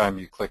 So every time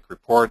you click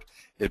report,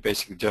 it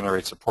basically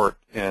generates a report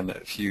in a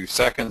few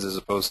seconds, as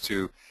opposed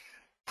to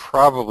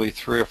probably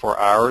 3 or 4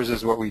 hours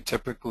is what we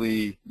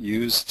typically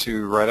use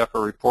to write up a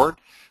report.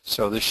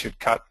 So this should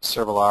cut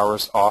several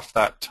hours off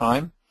that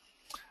time.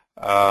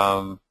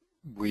 You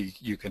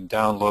can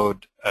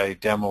download a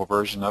demo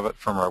version of it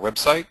from our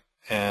website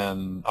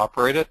and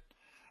operate it,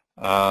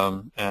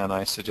 and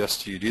I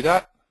suggest you do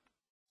that.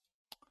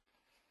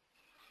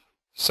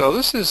 So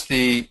this is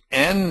the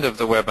end of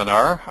the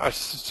webinar. I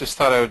just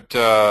thought I would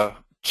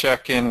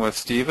check in with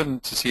Stephen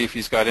to see if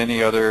he's got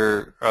any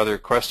other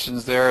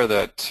questions there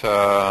that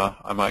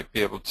I might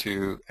be able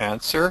to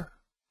answer.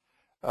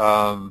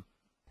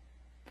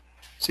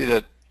 See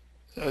that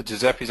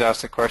Giuseppe's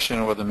asked a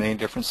question what the main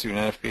difference between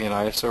NFPA and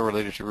ISO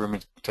related to room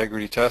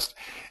integrity test.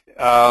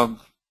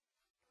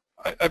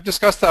 I've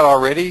discussed that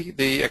already.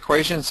 The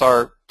equations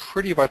are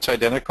pretty much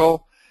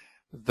identical.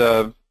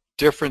 The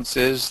difference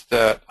is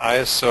that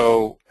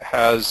ISO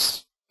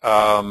has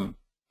a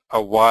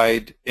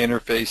wide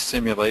interface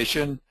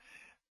simulation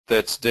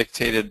that's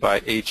dictated by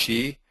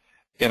HE.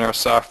 In our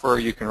software,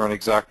 you can run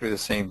exactly the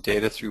same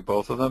data through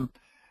both of them.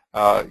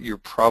 You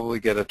probably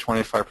get a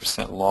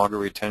 25% longer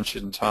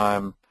retention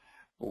time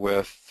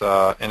with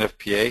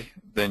NFPA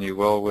than you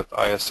will with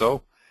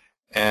ISO.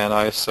 And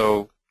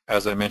ISO,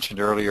 as I mentioned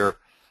earlier,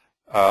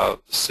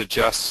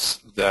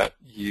 suggests that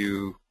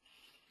you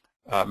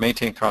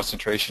maintain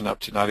concentration up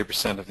to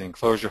 90% of the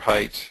enclosure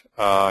height.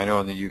 I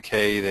know in the UK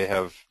they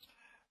have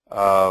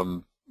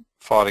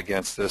fought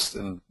against this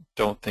and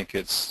don't think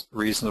it's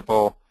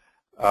reasonable.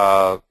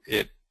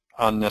 It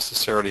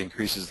unnecessarily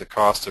increases the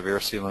cost of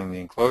air sealing the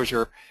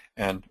enclosure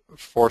and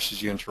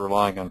forces you into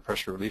relying on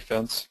pressure relief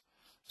vents.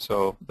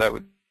 So that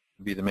would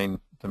be the main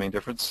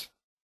difference.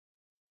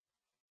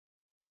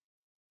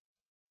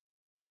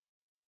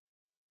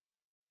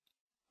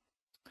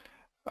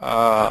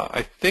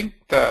 I think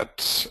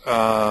that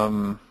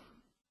someone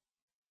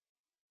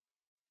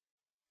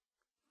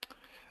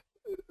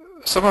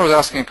was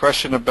asking a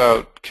question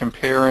about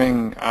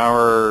comparing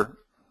our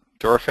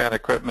door fan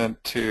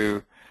equipment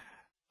to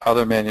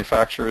other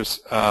manufacturers.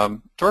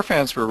 Door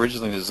fans were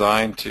originally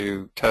designed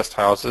to test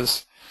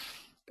houses,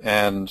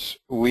 and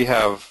we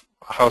have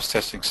a house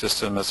testing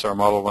system. It's our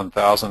Model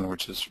 1000,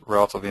 which is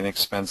relatively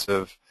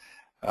inexpensive.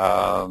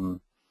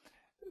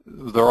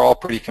 They're all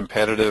pretty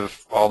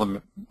competitive. All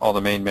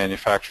the main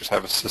manufacturers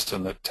have a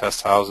system that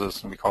tests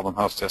houses, and we call them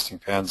house testing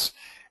fans,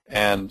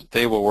 and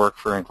they will work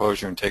for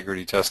enclosure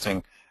integrity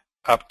testing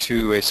up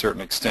to a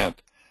certain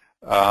extent.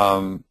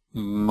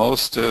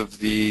 Most of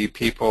the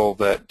people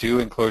that do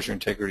enclosure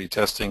integrity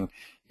testing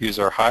use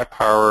our high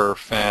power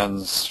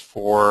fans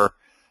for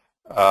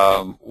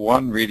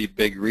one really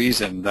big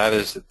reason. That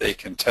is that they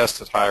can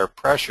test at higher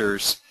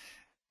pressures,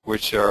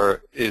 which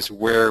is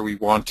where we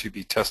want to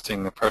be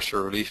testing the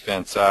pressure relief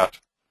vents at.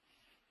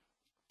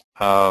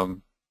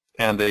 And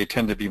they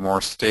tend to be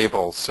more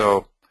stable.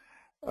 So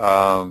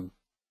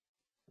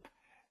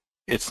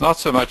it's not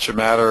so much a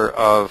matter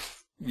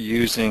of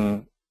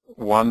using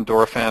one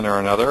door fan or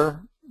another.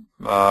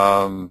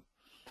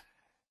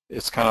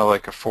 It's kind of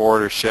like a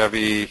Ford or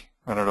Chevy,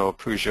 I don't know,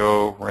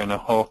 Peugeot,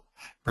 Renault,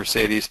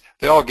 Mercedes.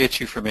 They all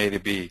get you from A to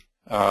B.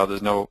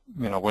 There's no,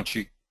 once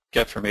you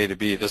get from A to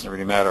B, it doesn't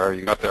really matter how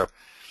you got there.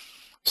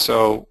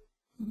 So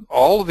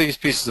all of these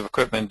pieces of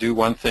equipment do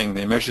one thing.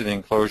 They measure the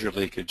enclosure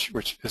leakage,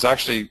 which is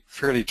actually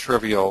fairly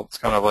trivial. It's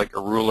kind of like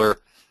a ruler.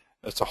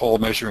 It's a hole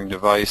measuring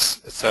device,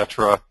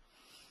 etc.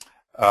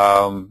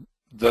 The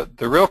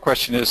real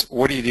question is,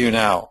 what do you do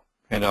now?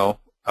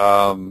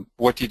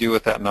 What do you do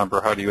with that number?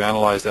 How do you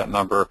analyze that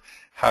number?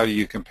 How do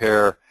you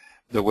compare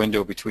the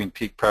window between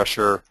peak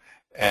pressure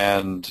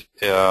and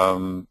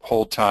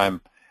hold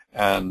time?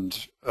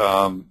 And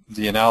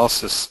the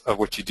analysis of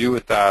what you do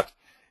with that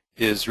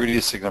is really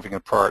a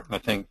significant part, and I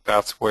think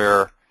that's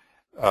where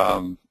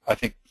I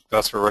think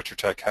that's where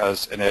RetroTech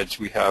has an edge.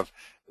 We have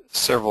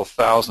several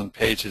thousand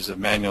pages of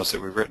manuals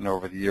that we've written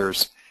over the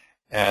years,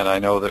 and I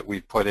know that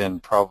we put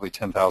in probably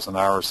 10,000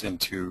 hours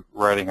into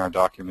writing our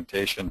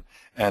documentation,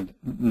 and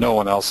no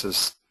one else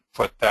has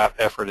put that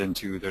effort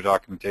into their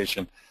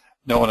documentation.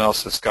 No one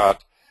else has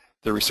got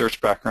the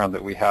research background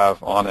that we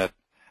have on it.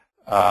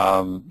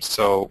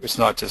 So it's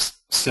not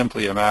just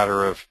simply a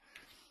matter of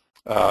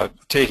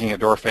taking a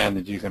door fan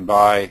that you can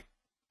buy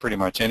pretty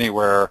much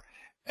anywhere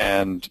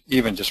and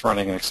even just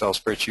running an Excel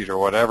spreadsheet or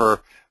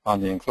whatever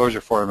on the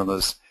enclosure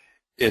formulas.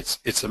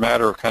 It's a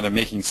matter of kind of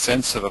making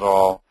sense of it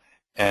all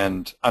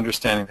and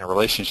understanding the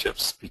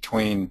relationships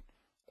between,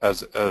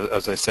 as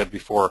I said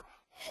before,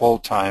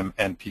 hold time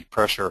and peak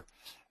pressure.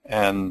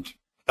 And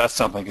that's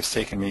something that's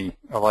taken me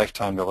a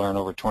lifetime to learn,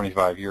 over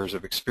 25 years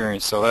of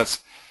experience. So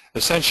that's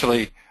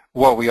essentially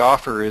what we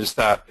offer, is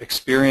that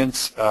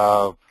experience.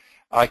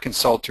 I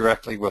consult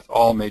directly with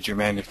all major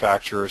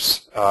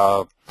manufacturers,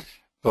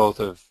 both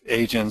of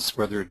agents,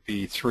 whether it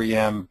be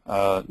 3M,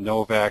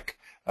 Novec,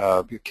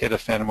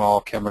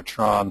 Kitafenimol,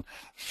 Chematron,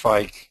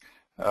 Fike,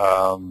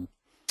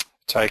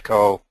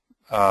 Tyco.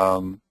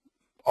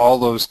 All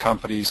those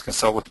companies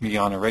consult with me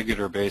on a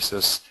regular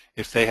basis.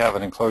 If they have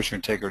an enclosure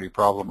integrity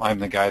problem, I'm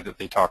the guy that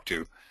they talk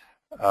to.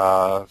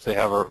 If they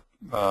have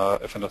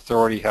if an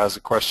authority has a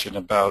question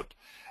about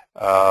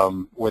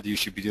whether you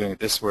should be doing it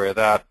this way or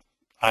that,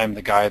 I'm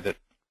the guy that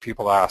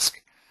people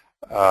ask,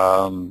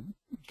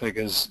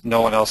 because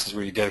no one else has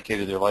really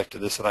dedicated their life to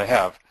this that I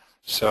have.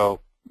 So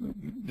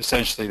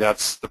essentially,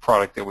 that's the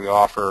product that we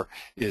offer,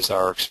 is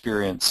our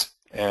experience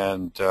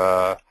and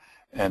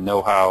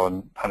know-how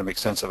and how to make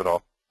sense of it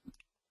all.